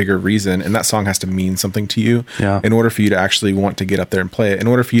have a bigger reason, and that song has to mean something to you in order for you to actually want to get up there and play it. In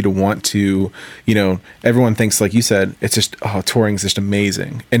order for you to want to, everyone thinks, like you said, it's just, touring is just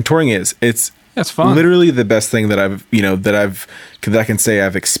amazing. And touring it's fun. Literally the best thing that I can say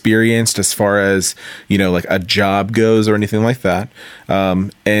I've experienced as far as, like a job goes or anything like that.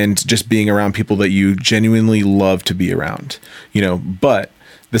 And just being around people that you genuinely love to be around, but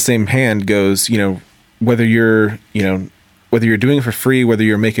the same hand goes, whether you're, whether you're doing it for free, whether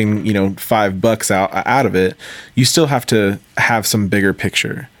you're making, $5 out of it, you still have to have some bigger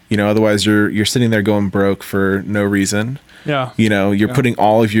picture. Otherwise you're sitting there going broke for no reason. Yeah. You're putting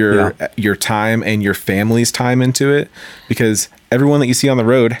all of your time and your family's time into it, because everyone that you see on the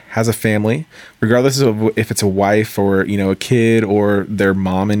road has a family, regardless of if it's a wife or, a kid or their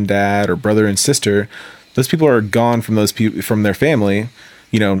mom and dad or brother and sister. Those people are gone from from their family,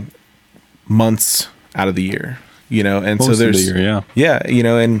 months out of the year, and Most so there's, of the year,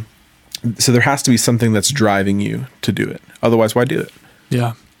 and so there has to be something that's driving you to do it. Otherwise, why do it?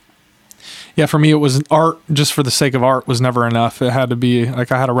 Yeah. Yeah, for me, it was art. Just for the sake of art was never enough. It had to be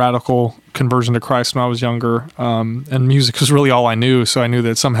like I had a radical conversion to Christ when I was younger, and music was really all I knew. So I knew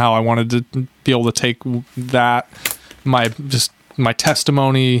that somehow I wanted to be able to take that, my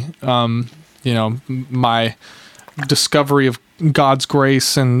testimony, my discovery of God's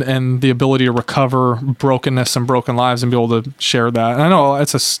grace and the ability to recover brokenness and broken lives and be able to share that. And I know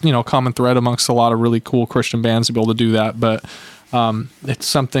it's a common thread amongst a lot of really cool Christian bands to be able to do that, but it's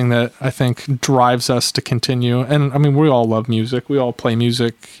something that I think drives us to continue. And I mean, we all love music. We all play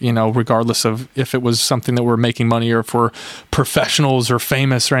music, regardless of if it was something that we're making money or if we're professionals or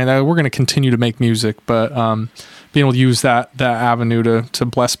famous or anything. We're going to continue to make music, but being able to use that avenue to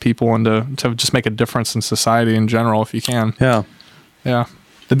bless people and to just make a difference in society in general, if you can. Yeah. Yeah.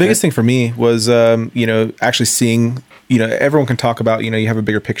 The biggest thing for me was, actually seeing, everyone can talk about, you have a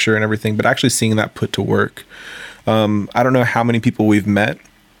bigger picture and everything, but actually seeing that put to work. I don't know how many people we've met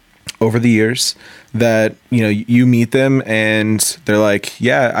over the years that, you meet them and they're like,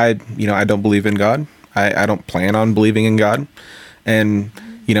 yeah, I don't believe in God. I don't plan on believing in God. And,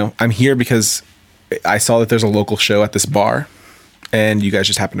 I'm here because I saw that there's a local show at this bar and you guys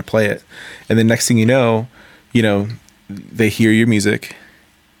just happen to play it. And then next thing you know, they hear your music,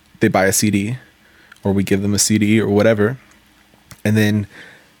 they buy a CD, or we give them a CD or whatever. And then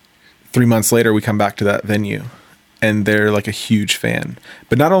 3 months later, we come back to that venue and they're like a huge fan.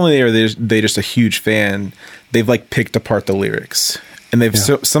 But not only are they just a huge fan, they've like picked apart the lyrics and they've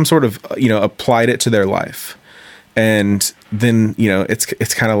some sort of, applied it to their life. And then,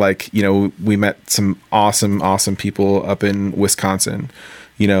 it's kind of like, we met some awesome people up in Wisconsin,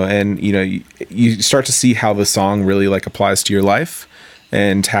 and, you start to see how the song really like applies to your life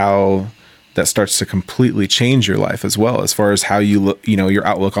and how that starts to completely change your life as well, as far as how you look, your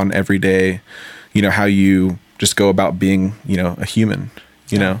outlook on every day, how you just go about being, a human,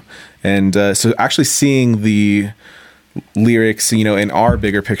 and so actually seeing the lyrics, in our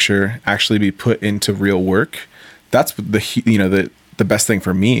bigger picture actually be put into real work. That's the best thing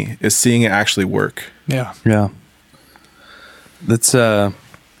for me is seeing it actually work. Yeah. Yeah. That's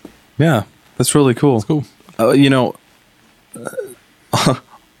that's really cool. That's cool.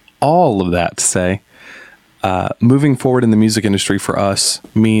 All of that to say, moving forward in the music industry for us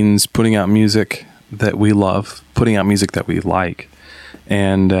means putting out music that we love, putting out music that we like,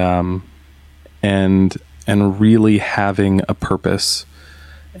 and really having a purpose.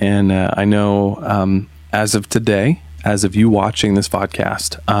 And I know, as of today, as of you watching this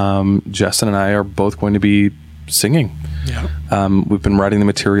podcast, Justin and I are both going to be singing. Yeah. We've been writing the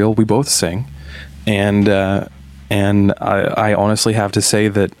material. We both sing, and I honestly have to say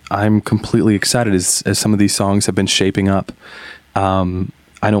that I'm completely excited as some of these songs have been shaping up. I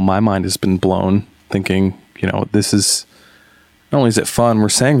know my mind has been blown thinking, this is, not only is it fun, we're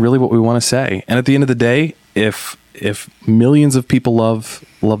saying really what we want to say. And at the end of the day, if millions of people love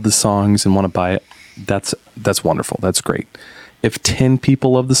the songs and want to buy it, that's wonderful. That's great. If 10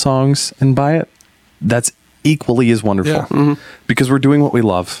 people love the songs and buy it, that's equally as wonderful. Yeah. Mm-hmm. Because we're doing what we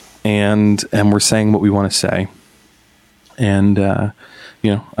love and we're saying what we want to say. And, I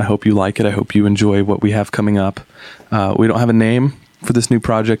hope you like it. I hope you enjoy what we have coming up. We don't have a name for this new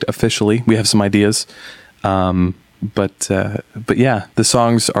project officially. We have some ideas. But yeah, the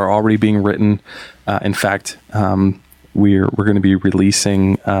songs are already being written. In fact, we're going to be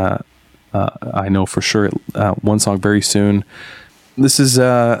releasing, I know for sure, one song very soon. This is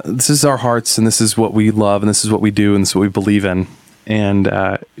our hearts, and this is what we love, and this is what we do, and this is what we believe in. And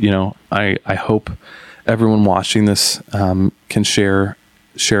I hope everyone watching this can share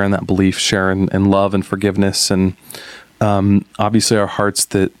in that belief, share in love and forgiveness, and obviously our hearts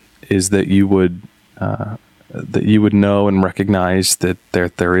that you would know and recognize that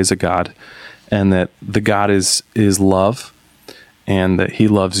there is a God, and that the God is love, and that He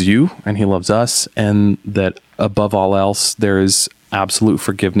loves you and He loves us, and that above all else there is absolute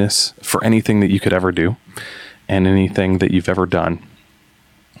forgiveness for anything that you could ever do and anything that you've ever done.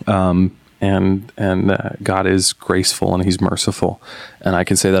 God is graceful and He's merciful, and I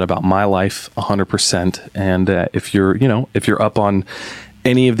can say that about my life 100%. And if you're up on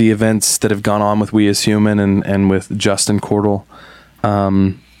any of the events that have gone on with We As Human and with Justin Cordell,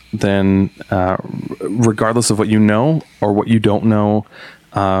 then regardless of what you know or what you don't know,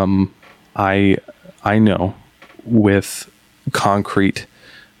 I know with concrete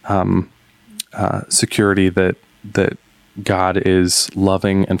security that God is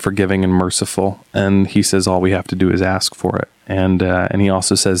loving and forgiving and merciful, and He says all we have to do is ask for it. And He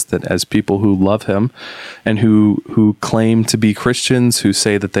also says that as people who love Him and who claim to be Christians, who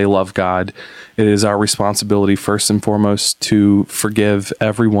say that they love God, it is our responsibility first and foremost to forgive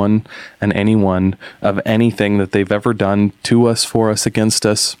everyone and anyone of anything that they've ever done to us, for us, against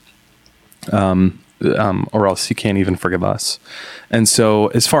us, or else He can't even forgive us. And so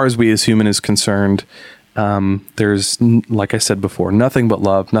as far as We As Human is concerned, there's, like I said before, nothing but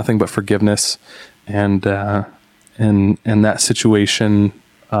love, nothing but forgiveness, and that situation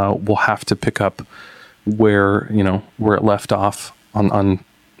will have to pick up where it left off on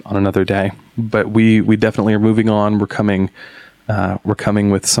another day. But we definitely are moving on. We're coming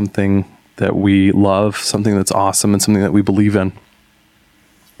with something that we love, something that's awesome, and something that we believe in.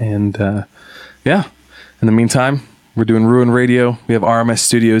 And in the meantime, we're doing Ruin Radio. We have RMS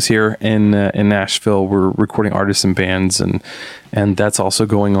Studios here in Nashville. We're recording artists and bands, and that's also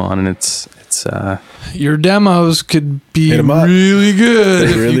going on. And it's your demos could be Hit 'em up. really good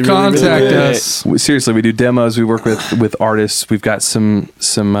if Really, you really, contact really good. us. seriously, we do demos. We work with artists. We've got some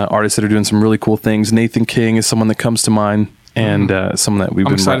artists that are doing some really cool things. Nathan King is someone that comes to mind, and someone that we've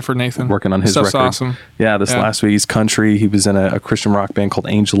I'm been excited for Nathan. working on his Stuff's record. awesome. Yeah, last week he's country. He was in a Christian rock band called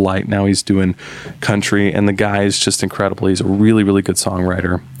Angel Light. Now he's doing country, and the guy is just incredible. He's a really, really good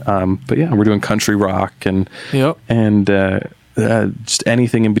songwriter. But yeah, we're doing country rock and Yep. just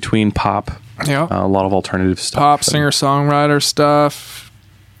anything in between pop. Yep. A lot of alternative stuff. Pop, singer-songwriter stuff.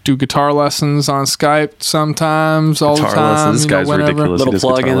 Do guitar lessons on Skype sometimes, all the Guitar time. lessons. This guy's whenever. ridiculous. Little He does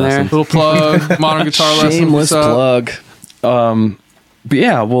plug guitar in there. lessons. Little plug, modern guitar lessons. Shameless What's up? plug. But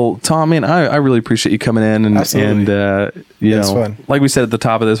yeah, well, Tom, man, I really appreciate you coming in, and Absolutely. It's fun. like we said at the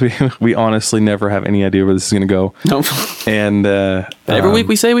top of this, we honestly never have any idea where this is going to go. Nope. And Every week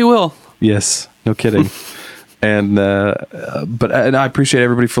we say we will. yes, no kidding. And I appreciate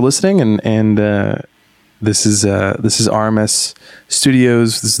everybody for listening, and this is RMS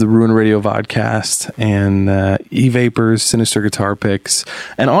Studios. This is the Ruin Radio Vodcast, and E-Vapors, Sinister Guitar Picks.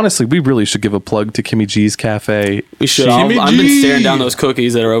 And honestly, we really should give a plug to Kimmy G's Cafe. We should. Jimmy I've been G. staring down those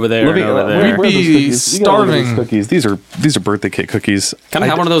cookies that are over there. Let me- and over let me there. grab those Be cookies. You gotta look at these starving. cookies. These are birthday cake cookies. Can I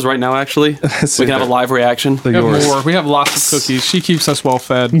have one of those right now? Actually, we can have a live reaction. We have yours. more. We have lots of cookies. She keeps us well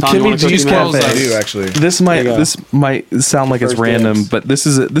fed. Tom, you want Kimmy a G's cookie, man? Cafe. I do actually. This might sound like it's First random, dibs. but this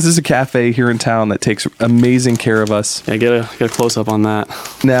is a cafe here in town that takes amazing care of us. Yeah, get a close up on that.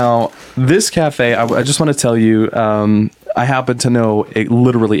 Now, this cafe, I just want to tell you, I happen to know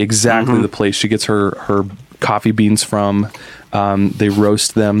literally exactly the place she gets her coffee beans from. They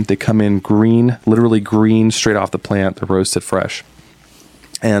roast them. They come in green, literally green, straight off the plant. They're roasted fresh.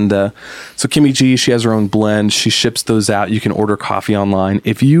 And so Kimmy G, she has her own blend. She ships those out. You can order coffee online.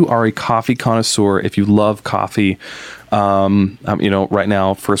 If you are a coffee connoisseur, if you love coffee, right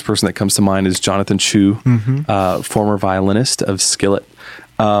now, first person that comes to mind is Jonathan Chu, former violinist of Skillet.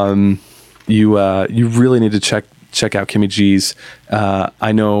 You really need to check out Kimmy G's.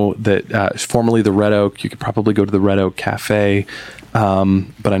 I know that formerly the Red Oak, you could probably go to the Red Oak Cafe,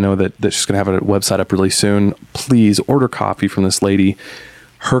 but I know that she's going to have a website up really soon. Please order coffee from this lady.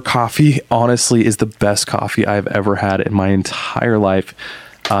 Her coffee, honestly, is the best coffee I've ever had in my entire life.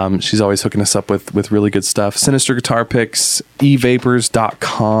 She's always hooking us up with really good stuff. Sinister Guitar Picks,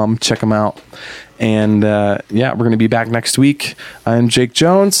 evapors.com. Check them out. And we're going to be back next week. I'm Jake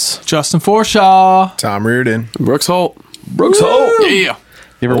Jones. Justin Forshaw. Tom Riordan. Brooks Holt. Brooks Holt. Yeah.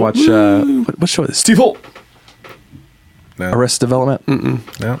 You ever watch what show is this? Steve Holt. No. Arrested Development.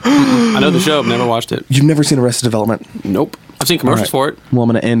 No. I know the show. I've never watched it. You've never seen Arrested Development? Nope. I've seen commercials for it. Well, I'm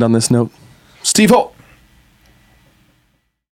going to end on this note. Steve Holt.